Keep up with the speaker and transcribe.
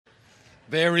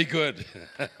Very good.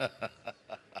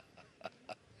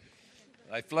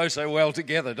 They flow so well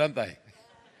together, don't they?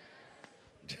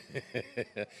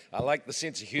 I like the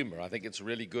sense of humor. I think it's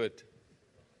really good.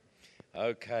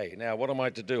 Okay, now what am I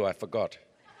to do? I forgot.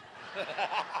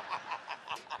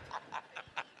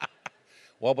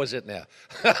 What was it now?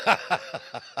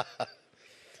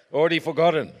 Already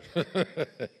forgotten.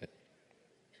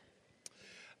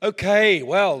 Okay,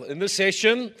 well, in this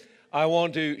session, I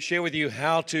want to share with you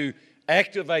how to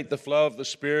activate the flow of the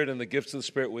Spirit and the gifts of the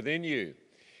Spirit within you.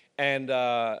 And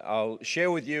I'll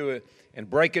share with you and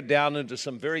break it down into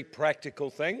some very practical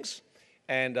things.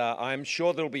 And I'm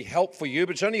sure there'll be help for you,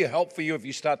 but it's only a help for you if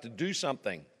you start to do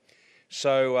something.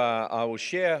 So I will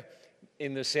share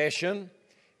in the session,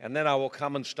 and then I will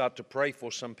come and start to pray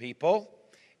for some people.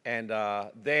 And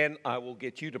then I will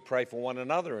get you to pray for one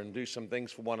another and do some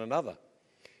things for one another.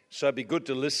 So it'd be good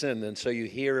to listen and so you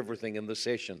hear everything in the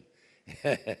session.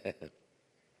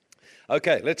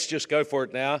 Okay, let's just go for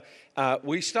it now.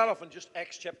 We start off in just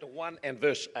Acts chapter 1 and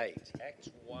verse 8. Acts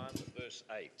 1 verse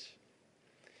 8.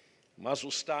 Might as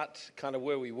well start kind of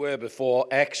where we were before,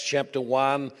 Acts chapter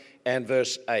 1 and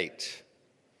verse 8.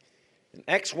 In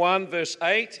Acts 1 verse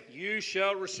 8, you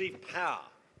shall receive power.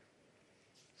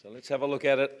 So let's have a look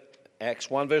at it.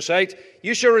 Acts 1 verse 8,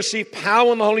 you shall receive power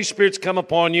when the Holy Spirit's come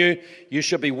upon you. You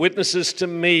shall be witnesses to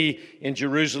me in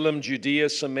Jerusalem, Judea,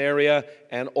 Samaria,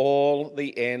 and all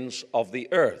the ends of the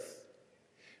earth.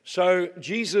 So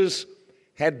Jesus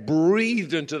had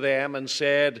breathed into them and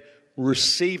said,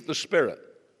 receive the Spirit.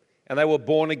 And they were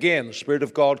born again. The Spirit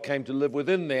of God came to live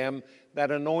within them. That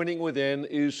anointing within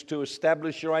is to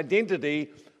establish your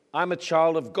identity. I'm a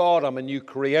child of God. I'm a new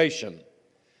creation.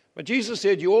 But Jesus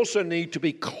said you also need to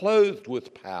be clothed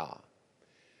with power.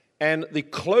 And the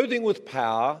clothing with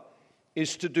power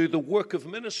is to do the work of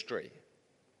ministry.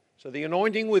 So the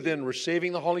anointing within,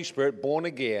 receiving the Holy Spirit, born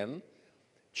again,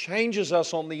 changes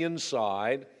us on the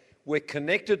inside. We're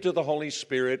connected to the Holy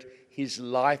Spirit. His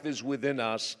life is within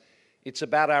us. It's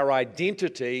about our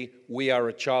identity. We are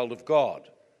a child of God.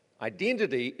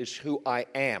 Identity is who I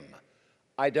am.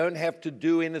 I don't have to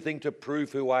do anything to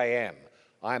prove who I am.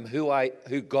 I'm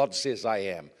who God says I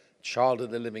am, child of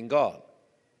the living God.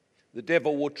 The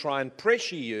devil will try and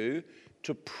pressure you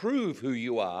to prove who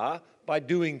you are by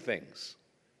doing things.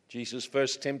 Jesus'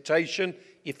 first temptation,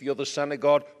 if you're the Son of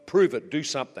God, prove it, do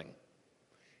something.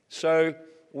 So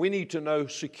we need to know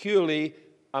securely,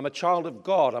 I'm a child of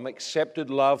God, I'm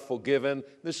accepted, loved, forgiven,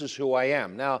 this is who I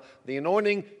am. Now, the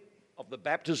anointing of the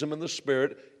baptism in the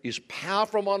Spirit is power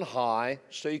from on high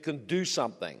so you can do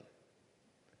something.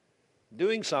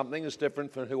 Doing something is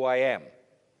different from who I am.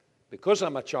 Because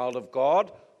I'm a child of God,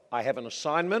 I have an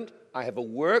assignment, I have a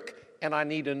work, and I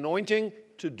need anointing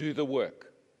to do the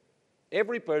work.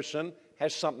 Every person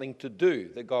has something to do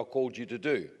that God called you to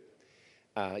do.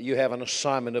 You have an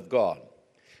assignment of God.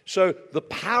 So the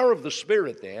power of the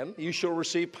Spirit then, you shall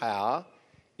receive power,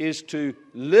 is to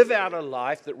live out a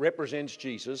life that represents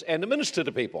Jesus and to minister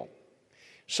to people.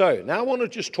 So now I want to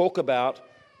just talk about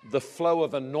the flow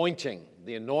of anointing,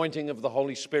 the anointing of the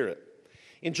Holy Spirit.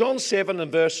 In John 7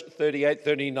 and verse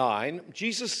 38-39,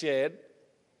 Jesus said,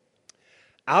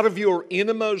 out of your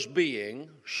innermost being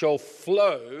shall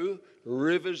flow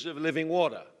rivers of living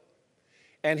water.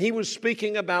 And he was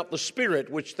speaking about the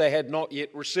Spirit which they had not yet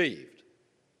received.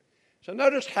 So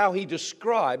notice how he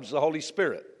describes the Holy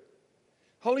Spirit.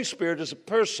 Holy Spirit is a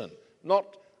person,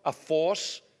 not a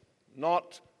force,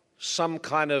 not some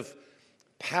kind of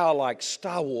power like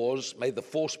Star Wars, may the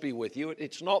force be with you.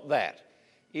 It's not that.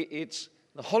 It's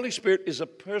the Holy Spirit is a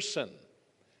person,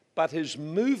 but his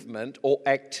movement or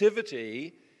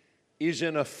activity is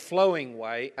in a flowing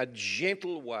way, a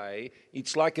gentle way.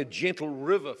 It's like a gentle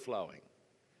river flowing.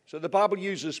 So the Bible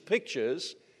uses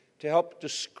pictures to help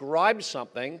describe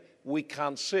something we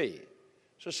can't see.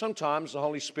 So sometimes the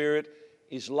Holy Spirit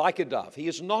is like a dove. He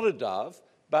is not a dove,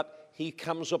 but he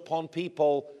comes upon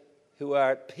people who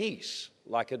are at peace,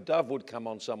 like a dove would come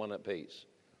on someone at peace.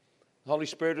 The Holy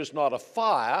Spirit is not a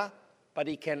fire, but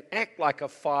he can act like a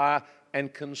fire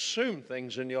and consume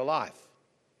things in your life.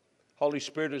 Holy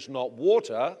Spirit is not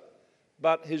water,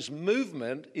 but his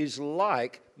movement is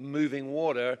like moving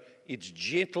water. It's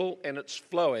gentle and it's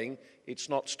flowing. It's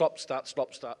not stop, start,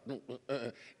 stop, start.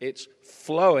 It's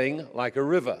flowing like a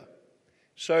river.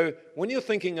 So when you're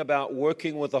thinking about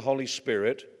working with the Holy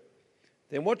Spirit,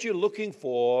 then what you're looking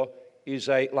for is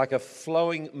like a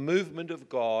flowing movement of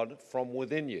God from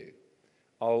within you.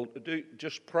 I'll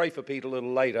just pray for Pete a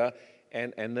little later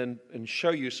and then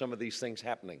show you some of these things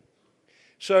happening.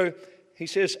 So he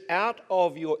says, out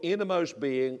of your innermost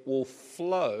being will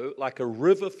flow, like a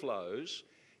river flows.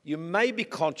 You may be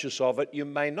conscious of it, you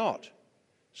may not.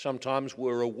 Sometimes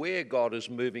we're aware God is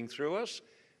moving through us,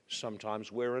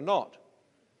 sometimes we're not.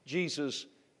 Jesus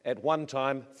at one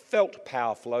time felt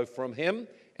power flow from him,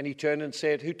 and he turned and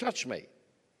said, "Who touched me?"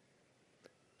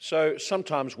 So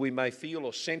sometimes we may feel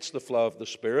or sense the flow of the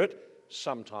Spirit,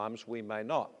 sometimes we may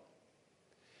not.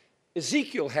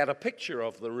 Ezekiel had a picture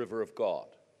of the river of God.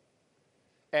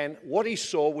 And what he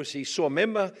saw was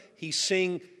remember, he's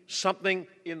seeing something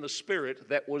in the Spirit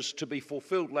that was to be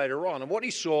fulfilled later on. And what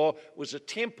he saw was a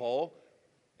temple,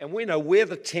 and we know we're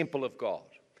the temple of God.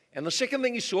 And the second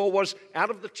thing he saw was out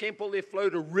of the temple there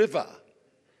flowed a river.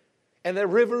 And that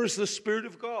river is the Spirit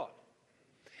of God.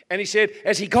 And he said,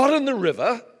 as he got in the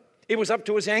river, it was up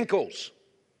to his ankles.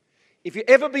 If you've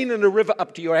ever been in a river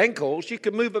up to your ankles, you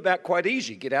can move about quite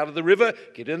easy. Get out of the river,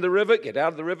 get in the river, get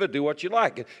out of the river, do what you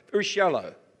like. It's very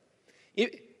shallow.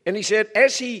 And he said,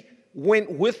 as he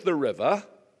went with the river,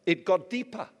 it got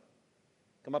deeper.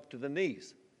 Come up to the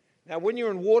knees. Now, when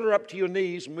you're in water up to your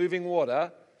knees, moving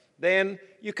water, then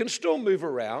you can still move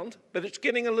around, but it's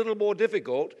getting a little more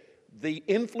difficult. The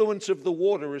influence of the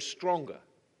water is stronger.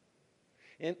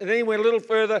 And then he went a little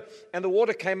further, and the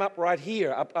water came up right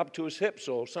here, up to his hips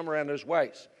or somewhere around his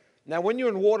waist. Now, when you're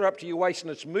in water up to your waist and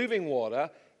it's moving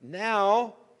water,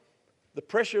 now the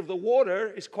pressure of the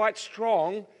water is quite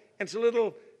strong, and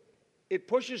it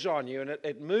pushes on you and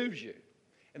it moves you.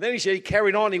 And then he said he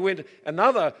carried on, he went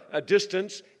another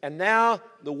distance, and now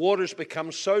the water's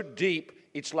become so deep,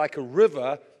 it's like a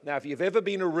river. Now, if you've ever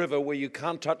been a river where you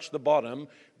can't touch the bottom,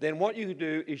 then what you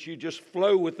do is you just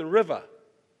flow with the river.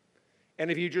 And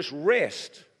if you just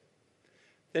rest,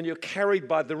 then you're carried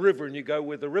by the river and you go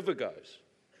where the river goes.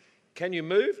 Can you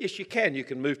move? Yes, you can. You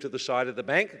can move to the side of the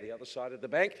bank, the other side of the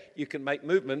bank. You can make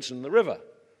movements in the river.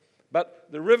 But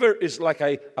the river is like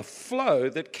a flow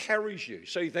that carries you.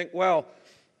 So you think, well,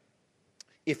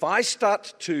 if I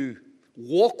start to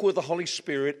walk with the Holy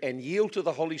Spirit and yield to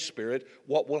the Holy Spirit,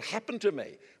 what will happen to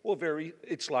me? Well,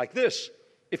 it's like this.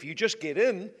 If you just get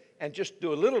in and just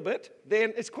do a little bit,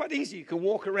 then it's quite easy. You can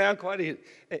walk around quite easy.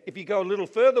 If you go a little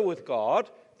further with God,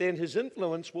 then his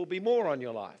influence will be more on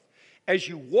your life. As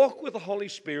you walk with the Holy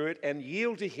Spirit and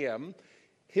yield to him,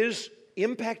 his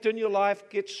impact in your life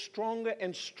gets stronger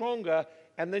and stronger,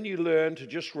 and then you learn to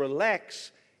just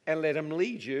relax and let him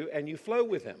lead you, and you flow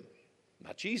with him.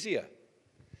 Much easier.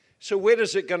 So where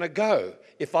does it going to go?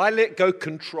 If I let go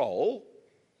control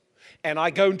and I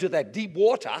go into that deep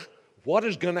water, what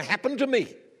is going to happen to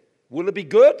me? Will it be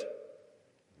good?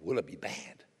 Will it be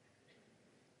bad?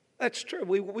 That's true.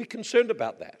 We're concerned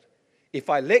about that. If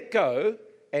I let go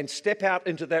and step out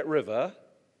into that river,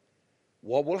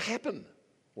 what will happen?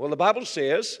 Well, the Bible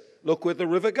says, look where the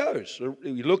river goes.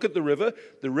 You look at the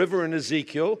river in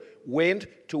Ezekiel went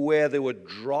to where there were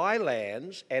dry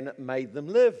lands and it made them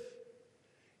live.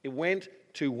 It went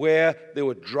to where there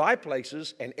were dry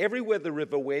places, and everywhere the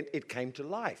river went, it came to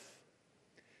life.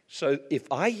 So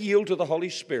if I yield to the Holy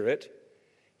Spirit,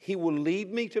 he will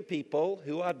lead me to people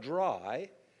who are dry,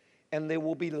 and there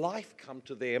will be life come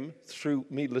to them through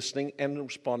me listening and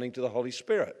responding to the Holy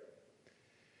Spirit.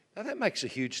 Now that makes a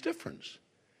huge difference.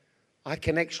 I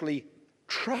can actually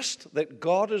trust that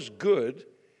God is good,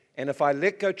 and if I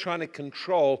let go trying to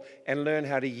control and learn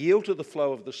how to yield to the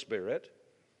flow of the Spirit,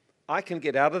 I can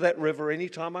get out of that river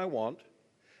anytime I want,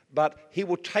 but he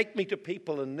will take me to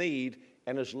people in need,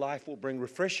 and his life will bring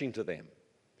refreshing to them.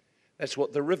 That's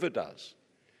what the river does.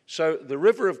 So the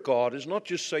river of God is not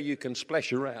just so you can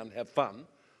splash around, have fun.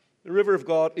 The river of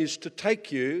God is to take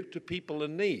you to people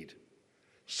in need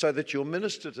so that you'll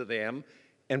minister to them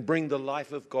and bring the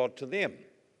life of God to them.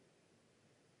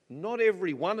 Not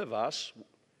every one of us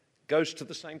goes to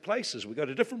the same places. We go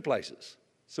to different places.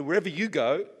 So wherever you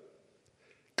go,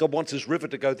 God wants his river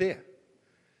to go there.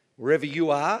 Wherever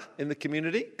you are in the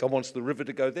community, God wants the river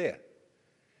to go there.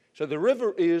 So the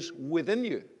river is within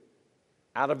you.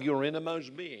 Out of your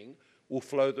innermost being will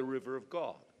flow the river of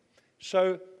God.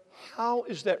 So how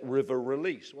is that river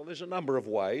released? Well, there's a number of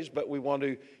ways, but we want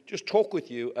to just talk with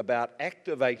you about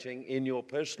activating in your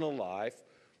personal life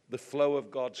the flow of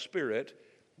God's Spirit,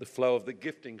 the flow of the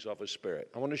giftings of his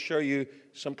Spirit. I want to show you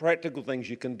some practical things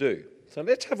you can do. So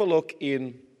let's have a look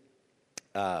in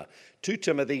 2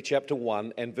 Timothy chapter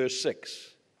 1 and verse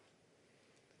 6.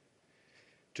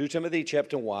 2 Timothy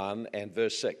chapter 1 and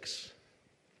verse 6.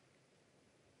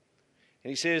 And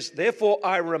he says, "Therefore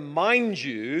I remind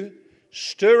you,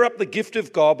 stir up the gift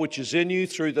of God which is in you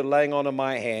through the laying on of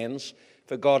my hands.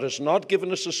 For God has not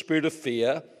given us a spirit of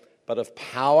fear, but of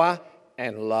power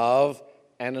and love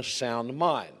and a sound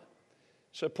mind."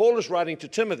 So Paul is writing to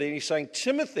Timothy, and he's saying,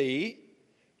 Timothy,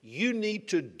 you need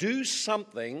to do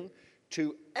something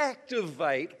to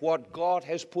activate what God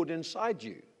has put inside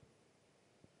you.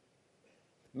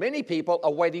 Many people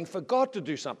are waiting for God to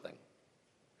do something.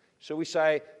 So we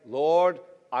say, Lord,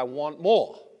 I want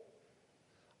more.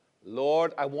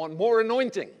 Lord, I want more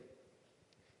anointing.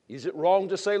 Is it wrong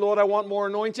to say, Lord, I want more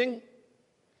anointing?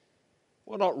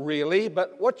 Well, not really,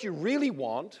 but what you really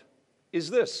want is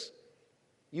this.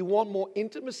 You want more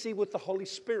intimacy with the Holy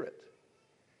Spirit.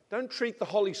 Don't treat the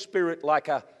Holy Spirit like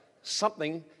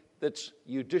something that's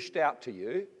you dished out to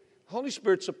you. The Holy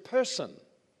Spirit's a person.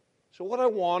 So what I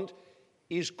want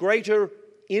is greater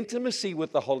intimacy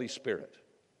with the Holy Spirit.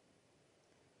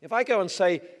 If I go and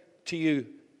say to you,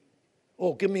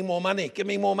 oh, give me more money, give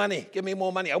me more money, give me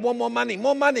more money. I want more money,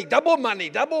 double money,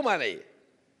 double money.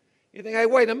 You think, hey,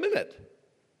 wait a minute.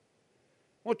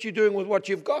 What you doing with what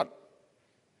you've got?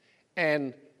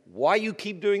 And why you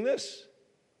keep doing this?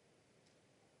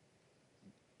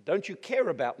 Don't you care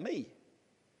about me?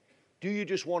 Do you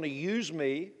just want to use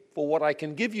me for what I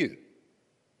can give you?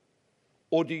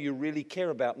 Or do you really care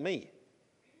about me?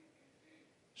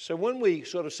 So when we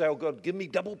sort of say, oh God, give me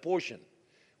double portion,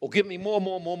 or give me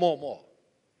more.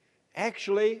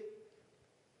 Actually,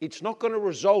 it's not going to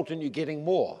result in you getting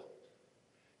more.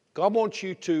 God wants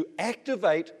you to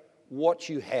activate what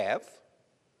you have.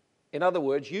 In other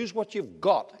words, use what you've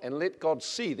got and let God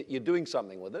see that you're doing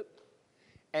something with it.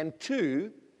 And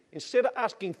two, instead of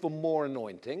asking for more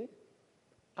anointing,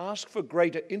 ask for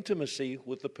greater intimacy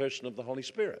with the person of the Holy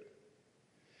Spirit.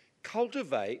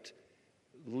 Cultivate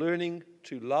learning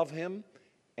to love Him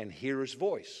and hear His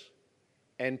voice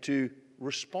and to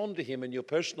respond to Him in your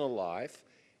personal life,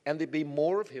 and there be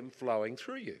more of Him flowing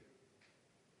through you.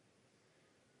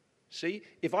 See,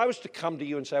 if I was to come to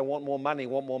you and say, I want more money,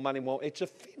 it's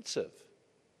offensive.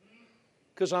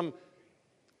 Because I'm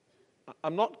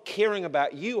not caring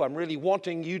about you. I'm really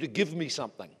wanting you to give me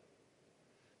something.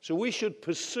 So we should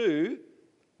pursue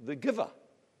the giver,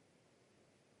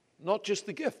 not just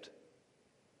the gift.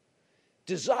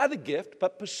 Desire the gift,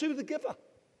 but pursue the giver.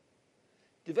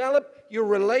 Develop your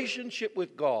relationship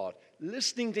with God,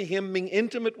 listening to Him, being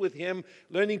intimate with Him,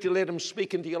 learning to let Him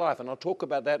speak into your life. And I'll talk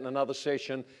about that in another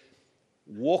session.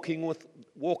 Walking with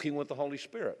the Holy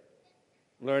Spirit,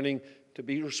 learning to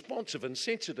be responsive and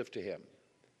sensitive to Him.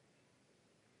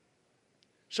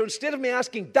 So instead of me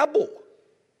asking double,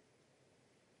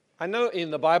 I know in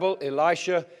the Bible,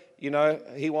 Elisha, he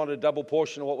wanted a double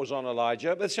portion of what was on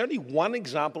Elijah, but it's only one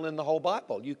example in the whole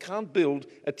Bible. You can't build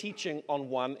a teaching on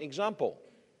one example.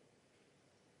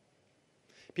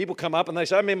 People come up and they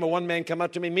say, I remember one man come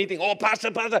up to me meeting, oh,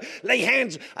 Pastor, lay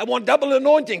hands, I want double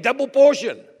anointing, double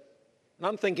portion. And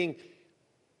I'm thinking,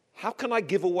 how can I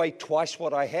give away twice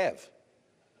what I have?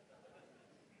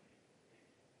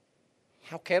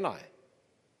 How can I?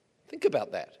 Think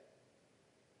about that.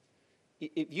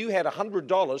 If you had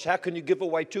 $100, how can you give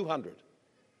away $200?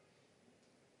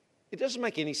 It doesn't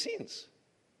make any sense.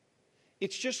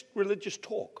 It's just religious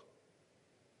talk.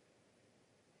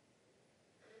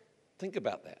 Think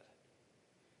about that.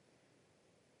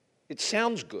 It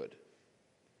sounds good.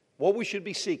 What we should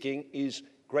be seeking is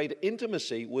greater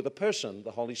intimacy with a person,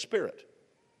 the Holy Spirit.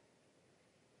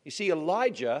 You see,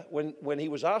 Elijah, when he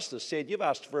was asked this, said, you've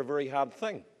asked for a very hard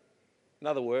thing. In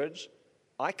other words,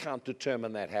 I can't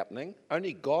determine that happening.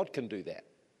 Only God can do that.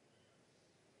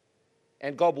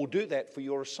 And God will do that for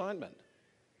your assignment.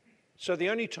 So the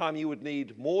only time you would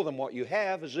need more than what you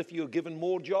have is if you're given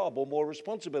more job or more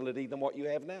responsibility than what you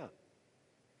have now.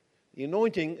 The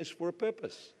anointing is for a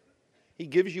purpose. He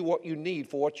gives you what you need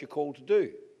for what you're called to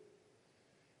do.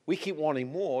 We keep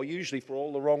wanting more, usually for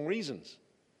all the wrong reasons.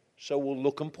 So we'll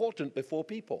look important before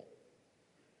people.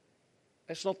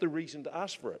 That's not the reason to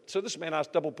ask for it. So this man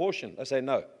asked double portion. I say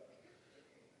no.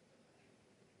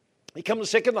 He comes the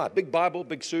second night, big Bible,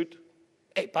 big suit.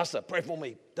 Hey, Pastor, pray for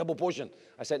me, double portion.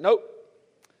 I said, no.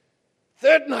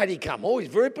 Third night he come. Oh, he's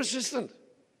very persistent.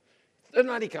 Third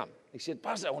night he come. He said,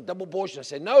 Pastor, I want double portion. I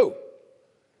said, no.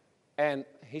 And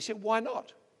he said, why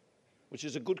not? Which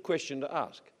is a good question to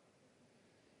ask.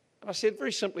 And I said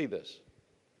very simply this.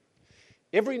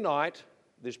 Every night,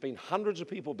 there's been hundreds of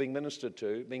people being ministered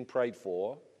to, being prayed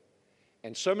for,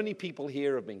 and so many people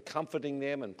here have been comforting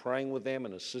them and praying with them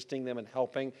and assisting them and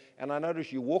helping. And I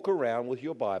notice you walk around with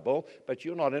your Bible, but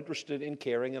you're not interested in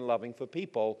caring and loving for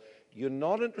people. You're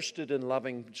not interested in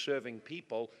loving, serving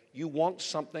people. You want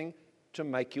something to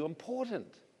make you important.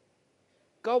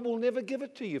 God will never give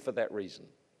it to you for that reason.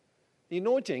 The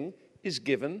anointing is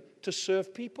given to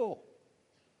serve people.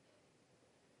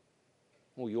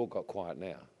 Well, you all got quiet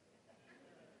now.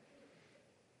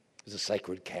 It's a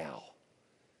sacred cow.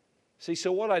 See,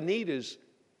 so what I need is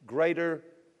greater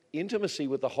intimacy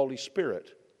with the Holy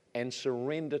Spirit and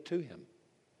surrender to him,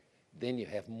 then you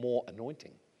have more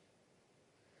anointing.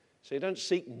 So you don't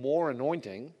seek more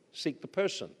anointing, seek the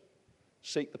person.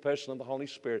 Seek the person of the Holy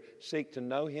Spirit. Seek to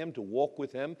know him, to walk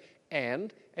with him.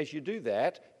 And as you do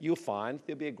that, you'll find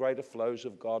there'll be a greater flows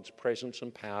of God's presence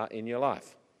and power in your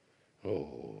life.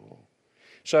 Oh.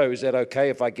 So is that okay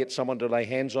if I get someone to lay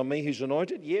hands on me who's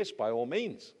anointed? Yes, by all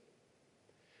means.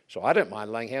 So I don't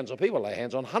mind laying hands on people. I lay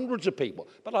hands on hundreds of people.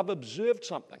 But I've observed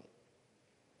something.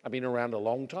 I've been around a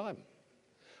long time.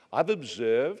 I've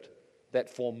observed that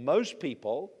for most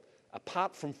people,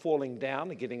 apart from falling down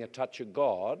and getting a touch of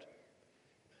God,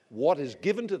 what is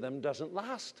given to them doesn't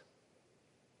last.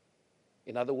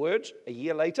 In other words, a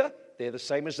year later, they're the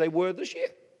same as they were this year.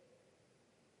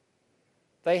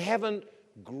 They haven't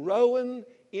grown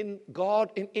in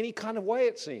God in any kind of way,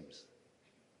 it seems.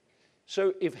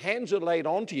 So if hands are laid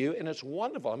onto you, and it's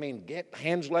wonderful, I mean, get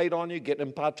hands laid on you, get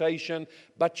impartation,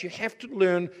 but you have to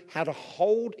learn how to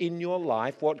hold in your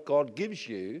life what God gives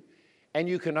you, and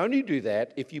you can only do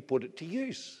that if you put it to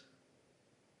use.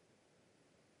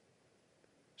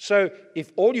 So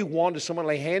if all you want is someone to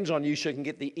lay hands on you so you can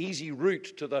get the easy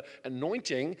route to the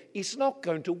anointing, it's not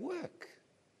going to work.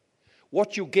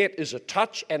 What you'll get is a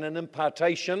touch and an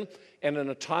impartation, and in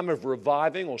a time of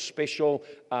reviving or special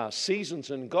seasons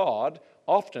in God,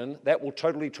 often that will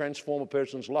totally transform a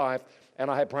person's life. And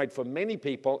I have prayed for many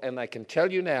people, and they can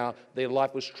tell you now their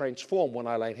life was transformed when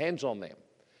I laid hands on them.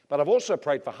 But I've also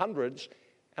prayed for hundreds,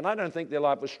 and I don't think their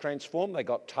life was transformed. They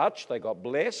got touched, they got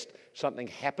blessed, something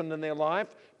happened in their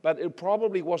life, but it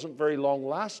probably wasn't very long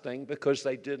lasting because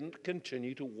they didn't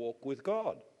continue to walk with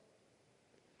God.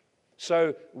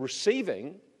 So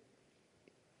receiving,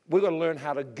 we've got to learn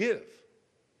how to give.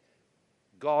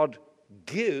 God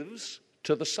gives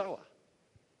to the sower.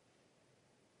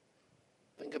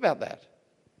 Think about that.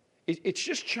 It's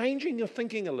just changing your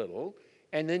thinking a little,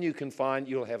 and then you can find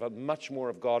you'll have a much more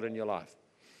of God in your life.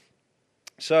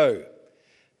 So,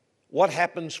 what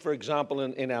happens, for example,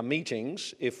 in our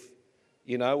meetings, if,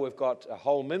 we've got a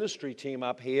whole ministry team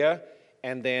up here,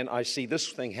 and then I see this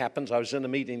thing happens. I was in a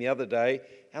meeting the other day,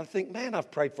 and I think, man,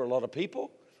 I've prayed for a lot of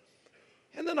people.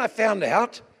 And then I found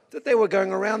out that they were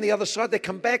going around the other side. They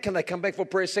come back for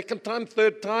prayer second time,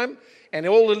 third time, and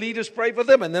all the leaders pray for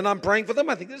them, and then I'm praying for them.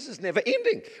 I think this is never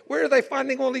ending. Where are they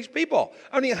finding all these people?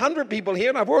 Only 100 people here,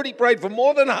 and I've already prayed for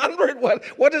more than 100.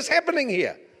 What is happening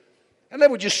here? And they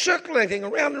were just circulating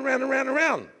around and around and around and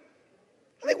around.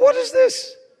 I think, what is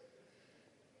this?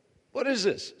 What is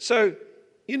this? So,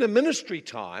 in a ministry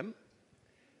time,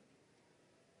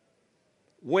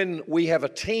 when we have a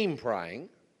team praying,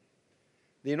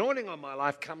 the anointing on my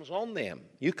life comes on them.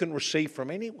 You can receive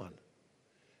from anyone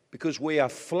because we are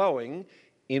flowing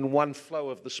in one flow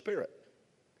of the Spirit.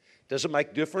 Does it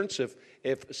make difference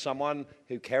if someone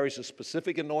who carries a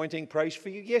specific anointing prays for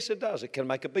you? Yes, it does. It can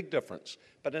make a big difference.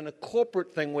 But in a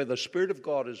corporate thing where the Spirit of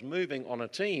God is moving on a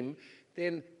team,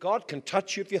 then God can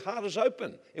touch you if your heart is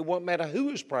open. It won't matter who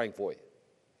is praying for you.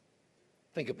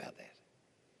 Think about that.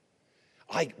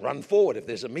 I run forward. If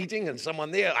there's a meeting and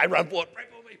someone there, I run forward. Pray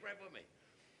for me, pray for me.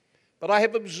 But I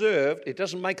have observed it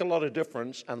doesn't make a lot of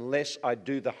difference unless I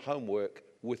do the homework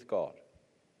with God.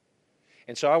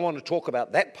 And so I want to talk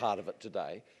about that part of it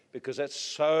today because that's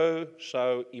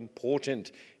so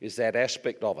important, is that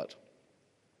aspect of it.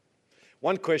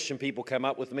 One question people came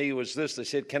up with me was this. They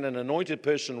said, can an anointed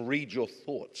person read your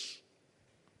thoughts?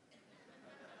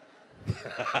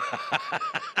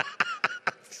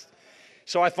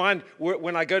 So I find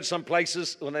when I go to some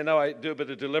places, when they know I do a bit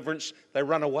of deliverance, they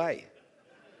run away.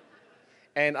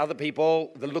 And other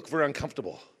people, they look very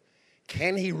uncomfortable.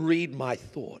 Can he read my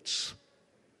thoughts?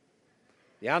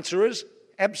 The answer is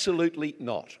absolutely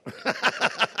not.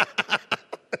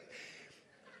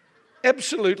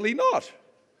 Absolutely not.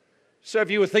 So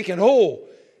if you were thinking,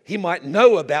 he might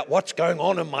know about what's going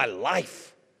on in my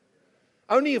life.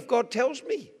 Only if God tells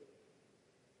me.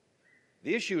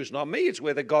 The issue is not me, it's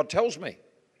whether God tells me.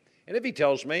 And if he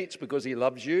tells me, it's because he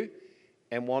loves you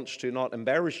and wants to not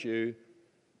embarrass you,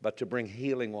 but to bring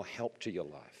healing or help to your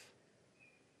life.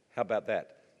 How about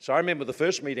that? So I remember the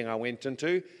first meeting I went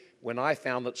into when I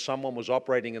found that someone was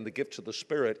operating in the gifts of the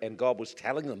Spirit and God was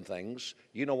telling them things.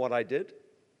 You know what I did?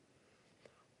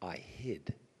 I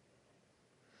hid.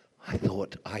 I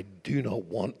thought, I do not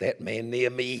want that man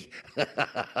near me.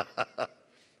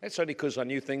 That's only because I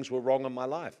knew things were wrong in my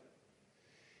life.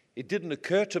 It didn't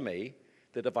occur to me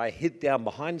that if I hid down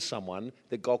behind someone,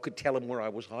 that God could tell him where I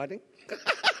was hiding.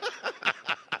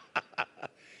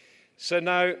 So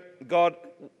now God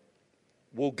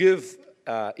will give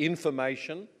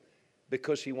information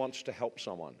because he wants to help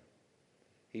someone.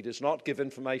 He does not give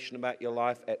information about your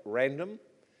life at random.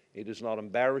 He does not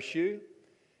embarrass you.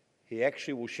 He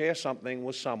actually will share something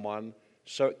with someone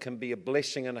so it can be a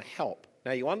blessing and a help.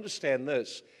 Now, you understand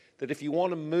this, that if you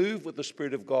want to move with the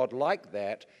Spirit of God like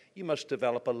that, you must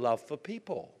develop a love for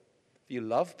people. If you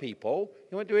love people,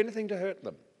 you won't do anything to hurt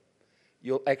them.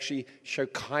 You'll actually show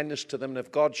kindness to them. And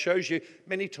if God shows you,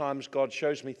 many times God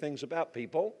shows me things about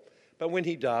people, but when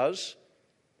He does,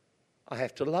 I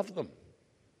have to love them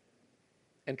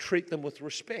and treat them with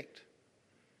respect.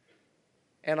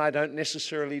 And I don't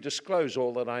necessarily disclose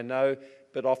all that I know,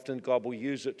 but often God will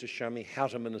use it to show me how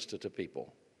to minister to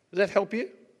people. Does that help you?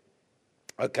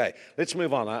 Okay, let's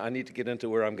move on. I need to get into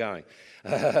where I'm going.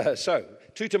 So,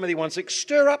 2 Timothy 1:6,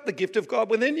 stir up the gift of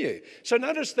God within you. So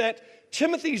notice that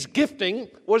Timothy's gifting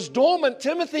was dormant.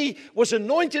 Timothy was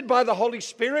anointed by the Holy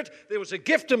Spirit. There was a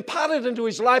gift imparted into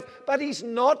his life, but he's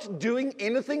not doing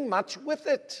anything much with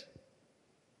it.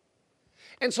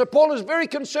 And so Paul is very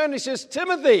concerned. He says,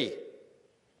 Timothy,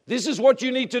 this is what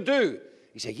you need to do.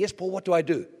 He said, yes, Paul, what do I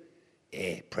do?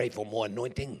 Pray for more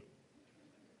anointing.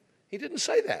 He didn't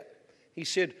say that. He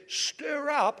said, stir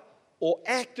up or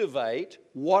activate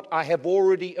what I have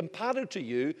already imparted to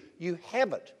you. You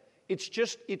have it.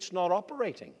 It's not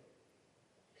operating.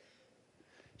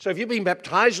 So if you've been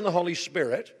baptized in the Holy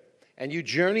Spirit and you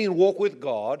journey and walk with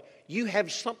God, you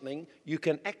have something you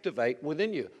can activate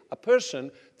within you. A person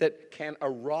that can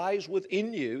arise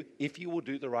within you if you will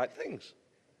do the right things.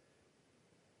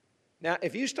 Now,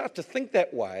 if you start to think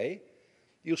that way,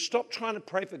 you'll stop trying to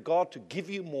pray for God to give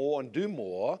you more and do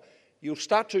more. You'll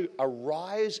start to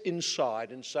arise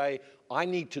inside and say, I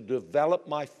need to develop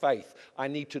my faith. I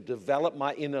need to develop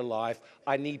my inner life.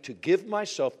 I need to give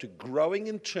myself to growing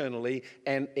internally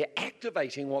and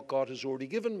activating what God has already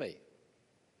given me.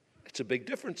 It's a big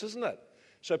difference, isn't it?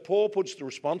 So Paul puts the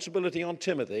responsibility on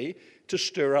Timothy to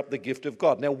stir up the gift of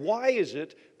God. Now, why is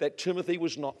it that Timothy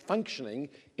was not functioning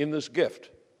in this gift?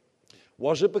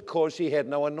 Was it because he had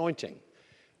no anointing?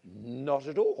 Not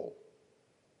at all.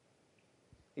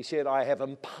 He said, I have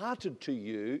imparted to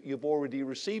you, you've already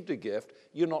received a gift,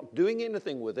 you're not doing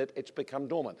anything with it, it's become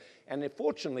dormant. And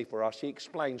fortunately for us, he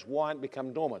explains why it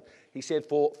became dormant. He said,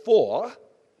 for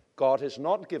God has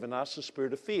not given us a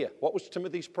spirit of fear. What was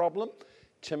Timothy's problem?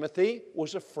 Timothy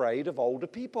was afraid of older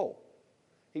people.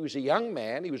 He was a young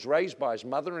man. He was raised by his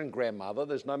mother and grandmother.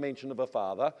 There's no mention of a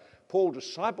father. Paul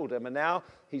discipled him, and now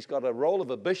he's got a role of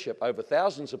a bishop over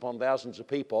thousands upon thousands of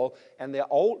people, and they're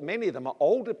old. Many of them are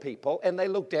older people, and they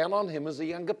look down on him as a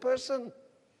younger person,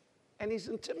 and he's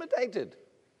intimidated.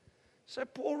 So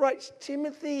Paul writes,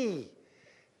 Timothy,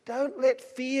 don't let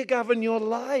fear govern your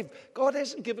life. God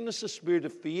hasn't given us a spirit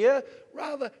of fear.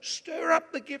 Rather, stir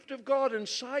up the gift of God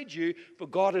inside you, for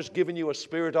God has given you a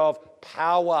spirit of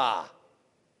power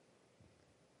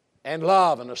and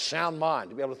love and a sound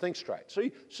mind to be able to think straight.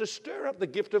 So stir up the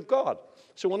gift of God.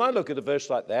 So when I look at a verse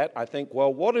like that, I think,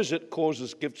 well, what is it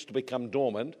causes gifts to become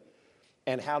dormant,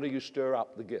 and how do you stir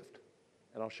up the gift?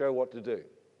 And I'll show you what to do.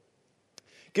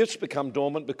 Gifts become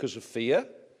dormant because of fear.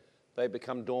 They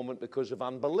become dormant because of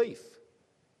unbelief.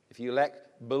 If you lack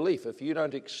belief, if you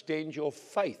don't extend your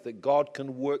faith that God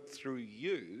can work through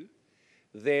you,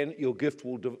 then your gift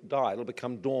will die. It'll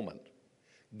become dormant.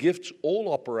 Gifts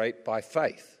all operate by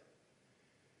faith.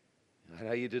 I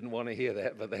know you didn't want to hear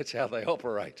that, but that's how they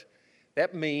operate.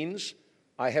 That means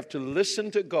I have to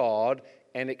listen to God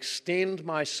and extend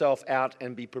myself out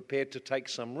and be prepared to take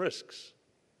some risks.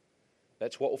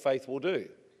 That's what faith will do.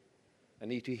 I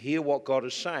need to hear what God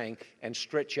is saying and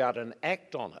stretch out and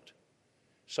act on it.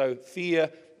 So fear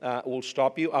will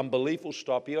stop you. Unbelief will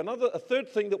stop you. A third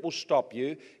thing that will stop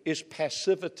you is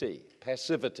passivity.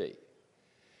 Passivity.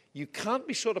 You can't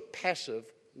be sort of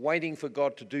passive waiting for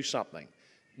God to do something.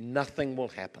 Nothing will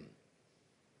happen.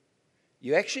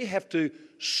 You actually have to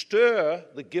stir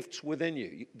the gifts within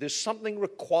you. There's something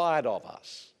required of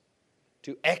us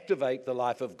to activate the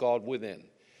life of God within.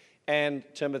 And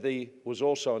Timothy was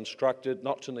also instructed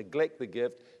not to neglect the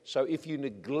gift. So if you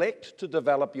neglect to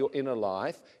develop your inner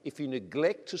life, if you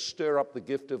neglect to stir up the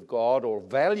gift of God or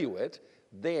value it,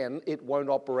 then it won't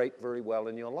operate very well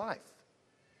in your life.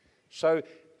 So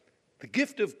the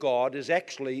gift of God is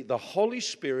actually the Holy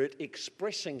Spirit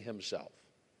expressing himself.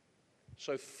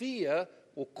 So fear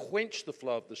will quench the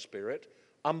flow of the Spirit.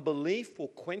 Unbelief will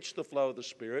quench the flow of the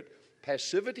Spirit.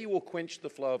 Passivity will quench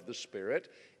the flow of the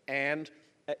Spirit. And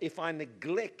if I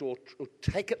neglect or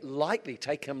take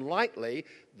him lightly,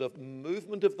 the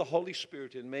movement of the Holy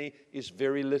Spirit in me is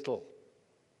very little.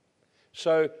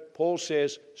 So Paul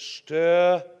says,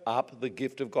 stir up the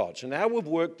gift of God. So now we've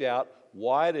worked out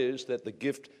why it is that the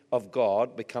gift of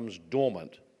God becomes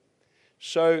dormant.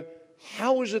 So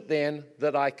how is it then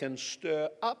that I can stir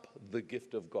up the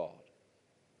gift of God?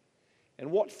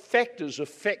 And what factors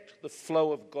affect the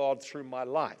flow of God through my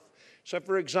life? So,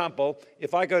 for example,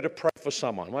 if I go to pray for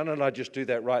someone, why don't I just do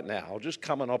that right now? I'll just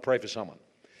come and I'll pray for someone.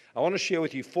 I want to share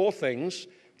with you 4 things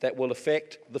that will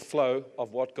affect the flow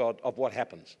of what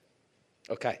happens.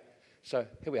 Okay, so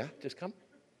here we are. Just come.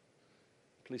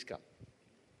 Please come.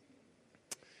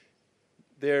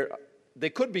 There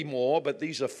could be more, but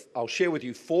I'll share with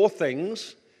you 4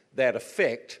 things that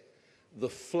affect the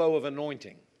flow of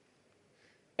anointing.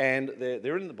 And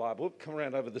they're in the Bible. Come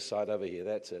around over this side over here.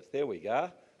 That's it. There we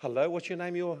go. Hello, what's your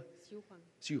name?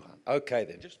 Suhan. Okay,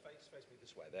 then. Just face me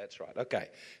this way. That's right. Okay.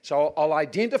 So I'll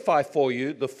identify for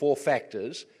you the 4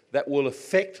 factors that will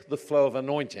affect the flow of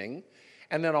anointing,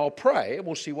 and then I'll pray, and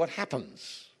we'll see what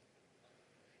happens.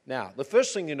 Now, the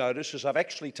first thing you notice is I've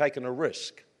actually taken a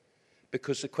risk,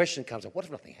 because the question comes up, what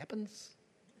if nothing happens?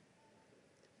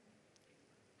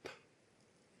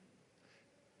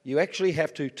 You actually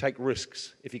have to take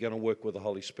risks if you're going to work with the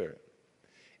Holy Spirit.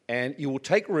 And you will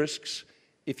take risks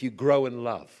if you grow in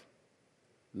love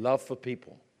for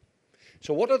people.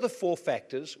 So what are the 4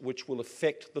 factors which will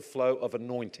affect the flow of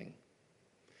anointing?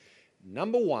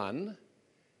 Number 1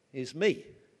 is me,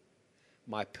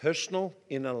 my personal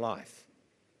inner life,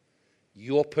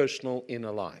 your personal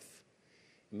inner life.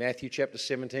 In Matthew chapter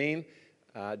 17,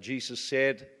 Jesus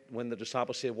said, when the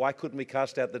disciples said, why couldn't we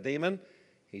cast out the demon?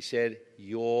 He said,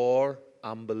 your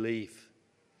unbelief.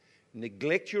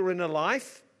 Neglect your inner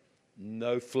life,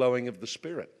 no flowing of the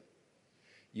Spirit.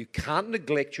 You can't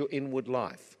neglect your inward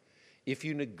life. If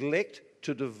you neglect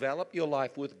to develop your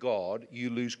life with God, you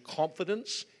lose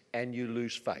confidence and you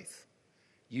lose faith.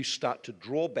 You start to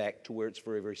draw back to where it's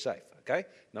very, very safe. Okay?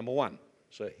 Number 1.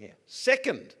 So here.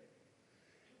 Second,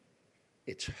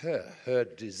 it's her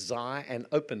desire and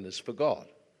openness for God.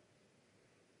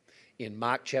 In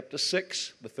Mark chapter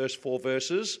 6, the first 4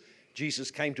 verses, Jesus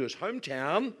came to his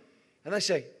hometown, and they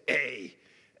say, hey,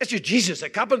 that's your Jesus, a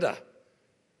carpenter.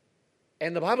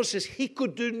 And the Bible says he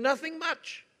could do nothing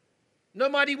much, no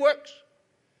mighty works,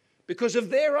 because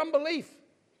of their unbelief.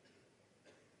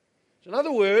 So in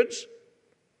other words,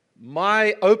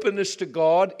 my openness to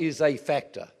God is a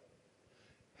factor.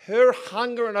 Her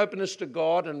hunger and openness to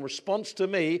God and response to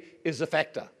me is a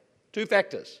factor. 2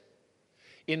 factors.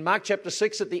 In Mark chapter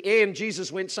 6, at the end,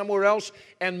 Jesus went somewhere else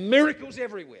and miracles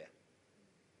everywhere.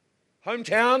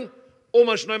 Hometown,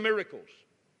 almost no miracles.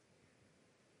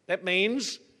 That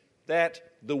means that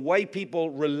the way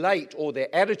people relate or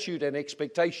their attitude and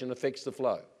expectation affects the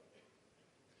flow.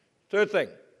 Third thing,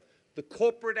 the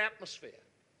corporate atmosphere.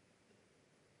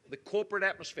 The corporate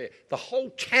atmosphere. The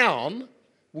whole town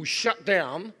will shut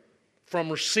down from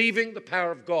receiving the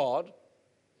power of God.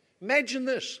 Imagine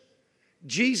this.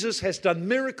 Jesus has done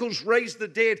miracles, raised the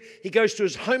dead. He goes to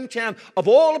his hometown. Of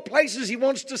all the places he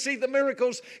wants to see the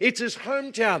miracles, it's his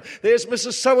hometown. There's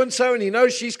Mrs. So-and-so, and he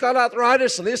knows she's got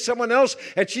arthritis, and there's someone else,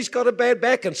 and she's got a bad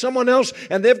back, and someone else,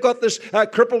 and they've got this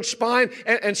crippled spine,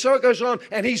 and so it goes on.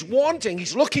 And he's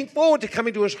looking forward to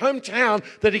coming to his hometown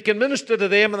that he can minister to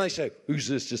them, and they say, who's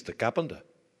this? Just a carpenter.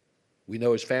 We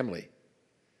know his family.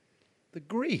 The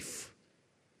grief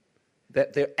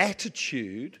that their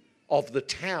attitude of the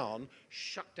town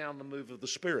shut down the move of the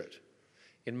Spirit.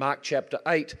 In Mark chapter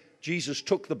 8, Jesus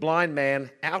took the blind man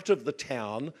out of the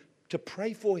town to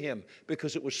pray for him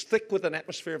because it was thick with an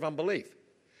atmosphere of unbelief.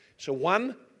 So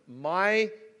 1, my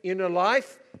inner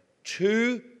life.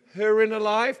 2, her inner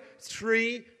life.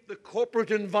 3, the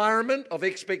corporate environment of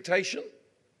expectation.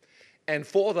 And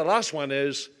 4, the last one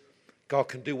is God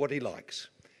can do what he likes.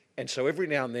 And so every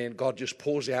now and then God just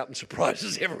pours out and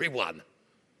surprises everyone.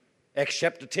 Acts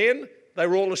chapter 10, they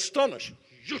were all astonished.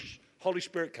 Holy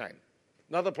Spirit came.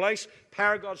 Another place,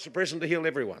 power of God's present to heal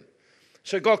everyone.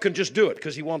 So God can just do it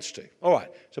because he wants to. All right,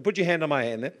 so put your hand on my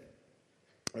hand then.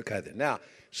 Okay then. Now,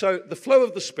 so the flow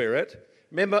of the Spirit,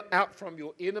 remember, out from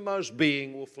your innermost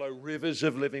being will flow rivers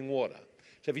of living water.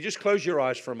 So if you just close your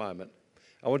eyes for a moment,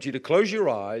 I want you to close your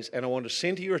eyes and I want to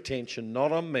center your attention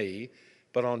not on me,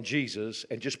 but on Jesus,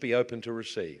 and just be open to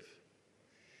receive.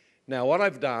 Now, what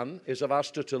I've done is I've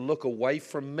asked her to look away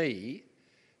from me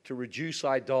to reduce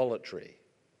idolatry,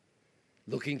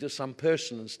 looking to some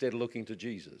person instead of looking to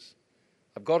Jesus.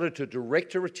 I've got her to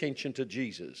direct her attention to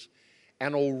Jesus,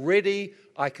 and already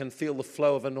I can feel the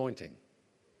flow of anointing,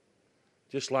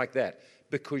 just like that.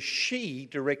 Because she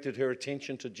directed her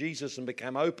attention to Jesus and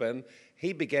became open,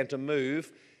 he began to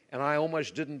move, and I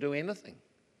almost didn't do anything.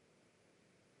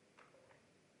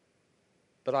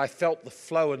 But I felt the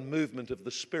flow and movement of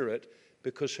the Spirit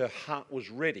because her heart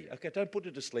was ready. Okay, don't put her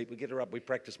to sleep. We get her up. We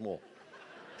practice more.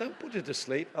 Don't put her to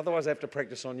sleep, otherwise I have to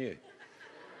practice on you.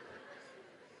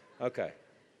 Okay.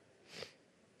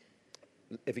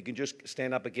 If you can just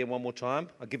stand up again one more time,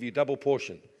 I'll give you double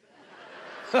portion.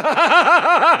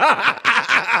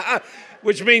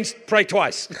 Which means pray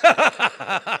twice.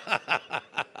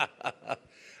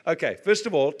 Okay, first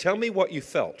of all, tell me what you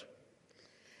felt.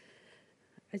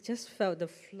 I just felt the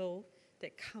flow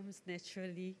that comes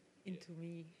naturally into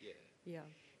me. Yeah.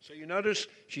 So you notice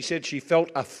she said she felt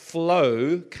a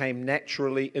flow came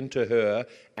naturally into her,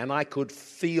 and I could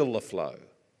feel the flow.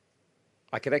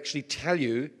 I could actually tell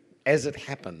you as it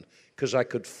happened because I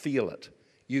could feel it.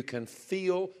 You can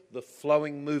feel the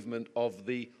flowing movement of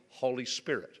the Holy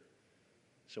Spirit.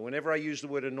 So whenever I use the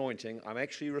word anointing, I'm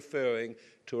actually referring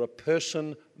to a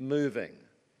person moving.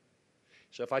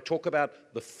 So if I talk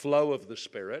about the flow of the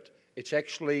Spirit, it's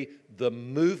actually the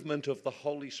movement of the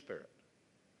Holy Spirit.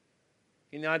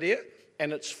 You know the idea?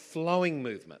 And it's flowing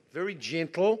movement. Very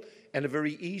gentle and a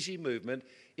very easy movement.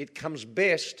 It comes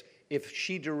best if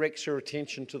she directs her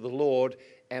attention to the Lord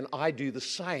and I do the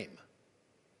same.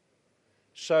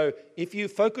 So if you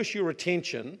focus your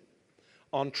attention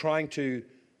on trying to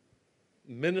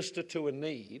minister to a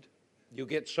need, you'll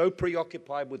get so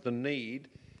preoccupied with the need,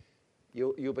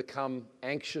 you'll become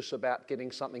anxious about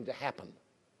getting something to happen.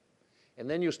 And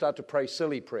then you'll start to pray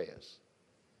silly prayers.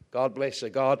 God bless her.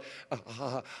 God,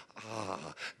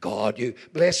 God, you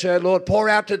bless her, Lord. Pour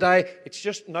out today. It's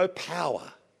just no power.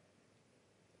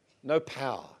 No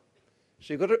power.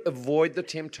 So you've got to avoid the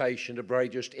temptation to pray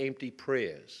just empty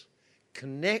prayers.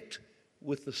 Connect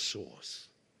with the source.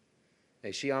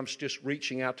 Now, see, I'm just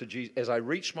reaching out to Jesus. As I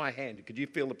reach my hand, could you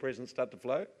feel the presence start to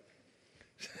flow?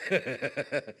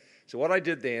 So what I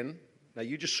did then, now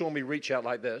you just saw me reach out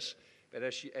like this, but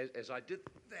as I did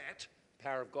that, the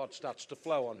power of God starts to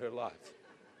flow on her life.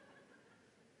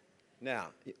 Now,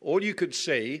 all you could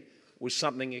see was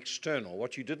something external.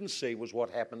 What you didn't see was what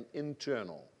happened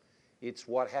internal. It's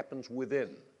what happens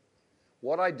within.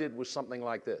 What I did was something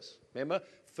like this. Remember,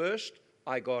 first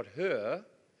I got her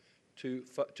to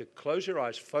close her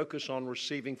eyes, focus on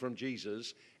receiving from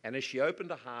Jesus, and as she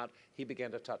opened her heart, he began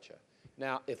to touch her.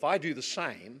 Now, if I do the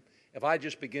same, if I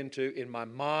just begin to, in my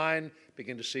mind,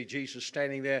 begin to see Jesus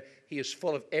standing there, he is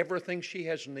full of everything she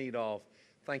has need of.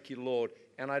 Thank you, Lord.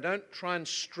 And I don't try and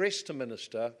stress to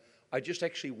minister, I just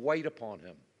actually wait upon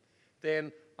him.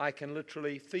 Then I can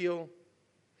literally feel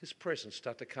his presence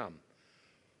start to come.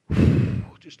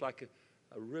 Just like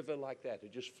a river like that.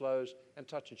 It just flows and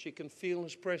touches. She can feel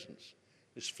his presence.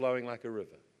 It's flowing like a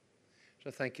river.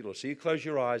 So thank you, Lord. So you close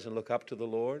your eyes and look up to the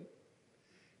Lord.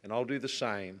 And I'll do the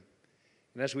same.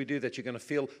 And as we do that, you're going to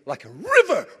feel like a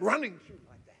river running through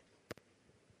like that.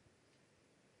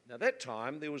 Now that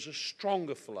time, there was a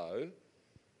stronger flow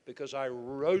because I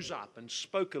rose up and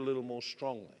spoke a little more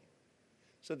strongly.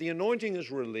 So the anointing is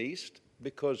released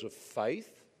because of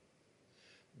faith,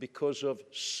 because of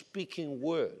speaking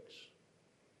words.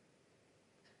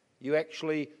 You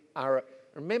actually are,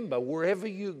 remember, wherever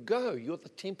you go, you're the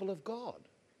temple of God.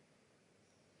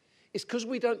 It's because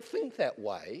we don't think that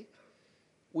way.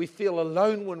 We feel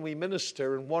alone when we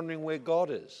minister and wondering where God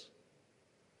is.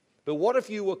 But what if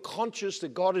you were conscious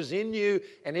that God is in you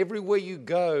and everywhere you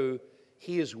go,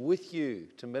 he is with you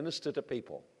to minister to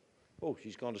people? Oh,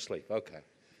 she's gone to sleep. Okay.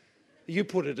 You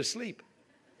put her to sleep.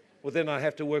 Well, then I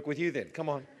have to work with you then. Come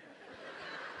on.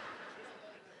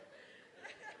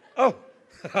 Oh.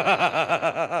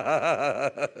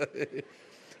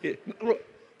 Yeah.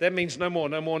 That means no more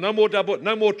double,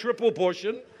 no more triple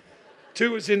portion.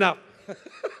 2 is enough.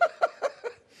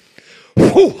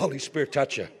 Whew, Holy Spirit,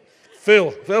 touch her.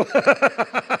 Phil.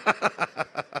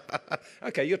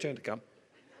 Okay, your turn to come.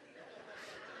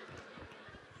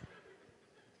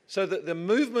 So the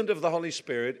movement of the Holy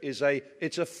Spirit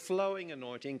it's a flowing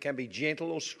anointing, can be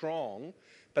gentle or strong,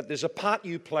 but there's a part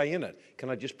you play in it. Can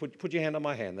I just put your hand on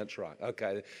my hand? That's right.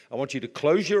 Okay. I want you to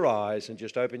close your eyes and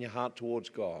just open your heart towards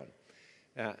God.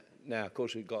 Now, of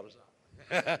course, God is up.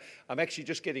 I'm actually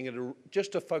just getting it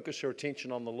just to focus her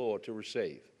attention on the Lord to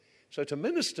receive. So to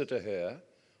minister to her,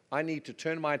 I need to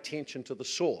turn my attention to the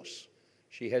source.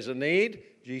 She has a need.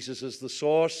 Jesus is the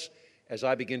source. As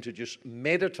I begin to just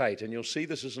meditate, and you'll see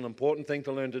this is an important thing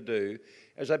to learn to do,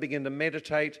 as I begin to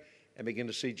meditate and begin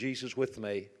to see Jesus with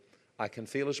me, I can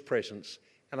feel his presence,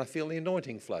 and I feel the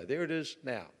anointing flow. There it is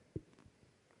now.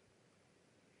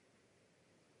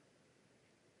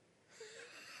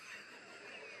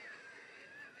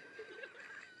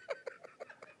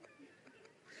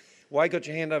 Why got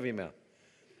your hand over your mouth?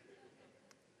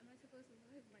 Am I supposed to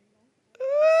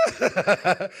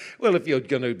laugh, my mom? Well, if you're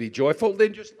going to be joyful,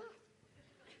 then just laugh.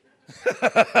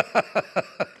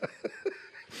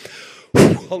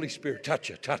 Holy Spirit, touch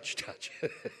her, touch.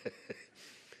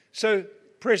 So,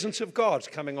 presence of God's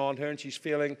coming on her, and she's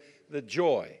feeling the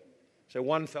joy. So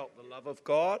one felt the love of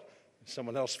God,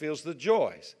 someone else feels the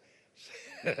joys.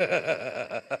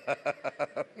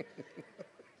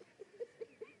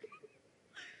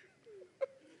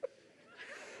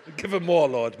 Give her more,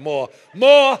 Lord, more.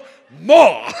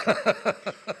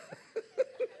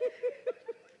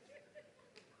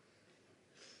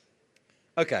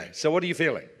 Okay, so what are you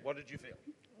feeling? What did you feel?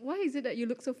 Why is it that you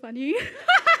look so funny?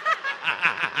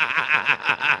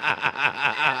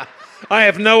 I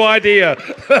have no idea.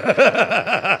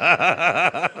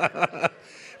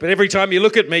 But every time you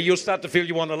look at me, you'll start to feel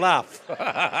you want to laugh.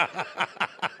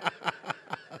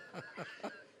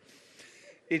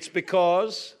 It's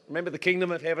because, remember, the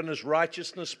kingdom of heaven is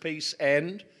righteousness, peace,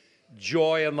 and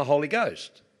joy in the Holy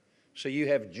Ghost. So you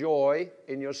have joy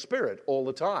in your spirit all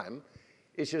the time.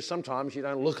 It's just sometimes you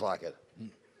don't look like it.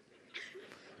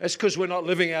 It's because we're not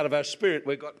living out of our spirit.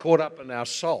 We've got caught up in our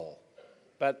soul.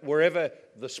 But wherever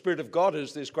the Spirit of God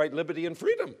is, there's great liberty and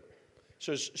freedom.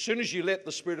 So as soon as you let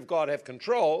the Spirit of God have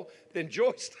control, then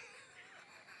joy starts.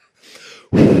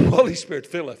 Holy Spirit,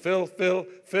 fill her. Fill.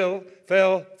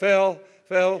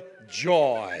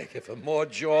 Joy. Give her more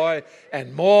joy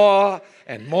and more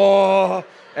and more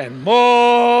and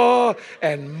more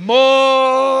and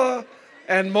more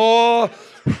and more.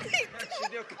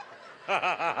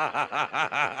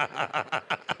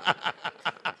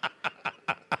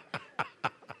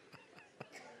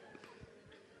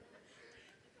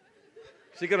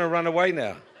 Is he going to run away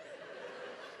now?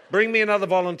 Bring me another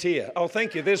volunteer. Oh,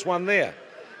 thank you. There's one there.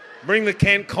 Bring the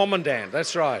camp commandant.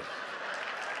 That's right.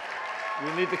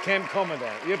 We need the camp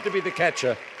commandant. You have to be the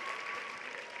catcher.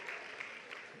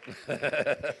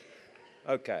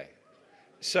 Okay.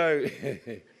 So,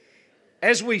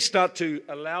 as we start to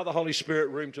allow the Holy Spirit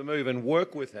room to move and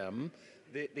work with Him,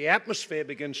 the atmosphere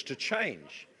begins to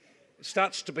change. It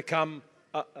starts to become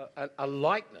a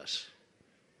lightness.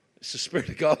 It's the Spirit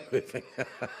of God moving.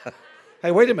 Hey,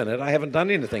 wait a minute. I haven't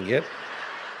done anything yet.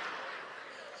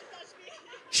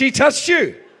 She touched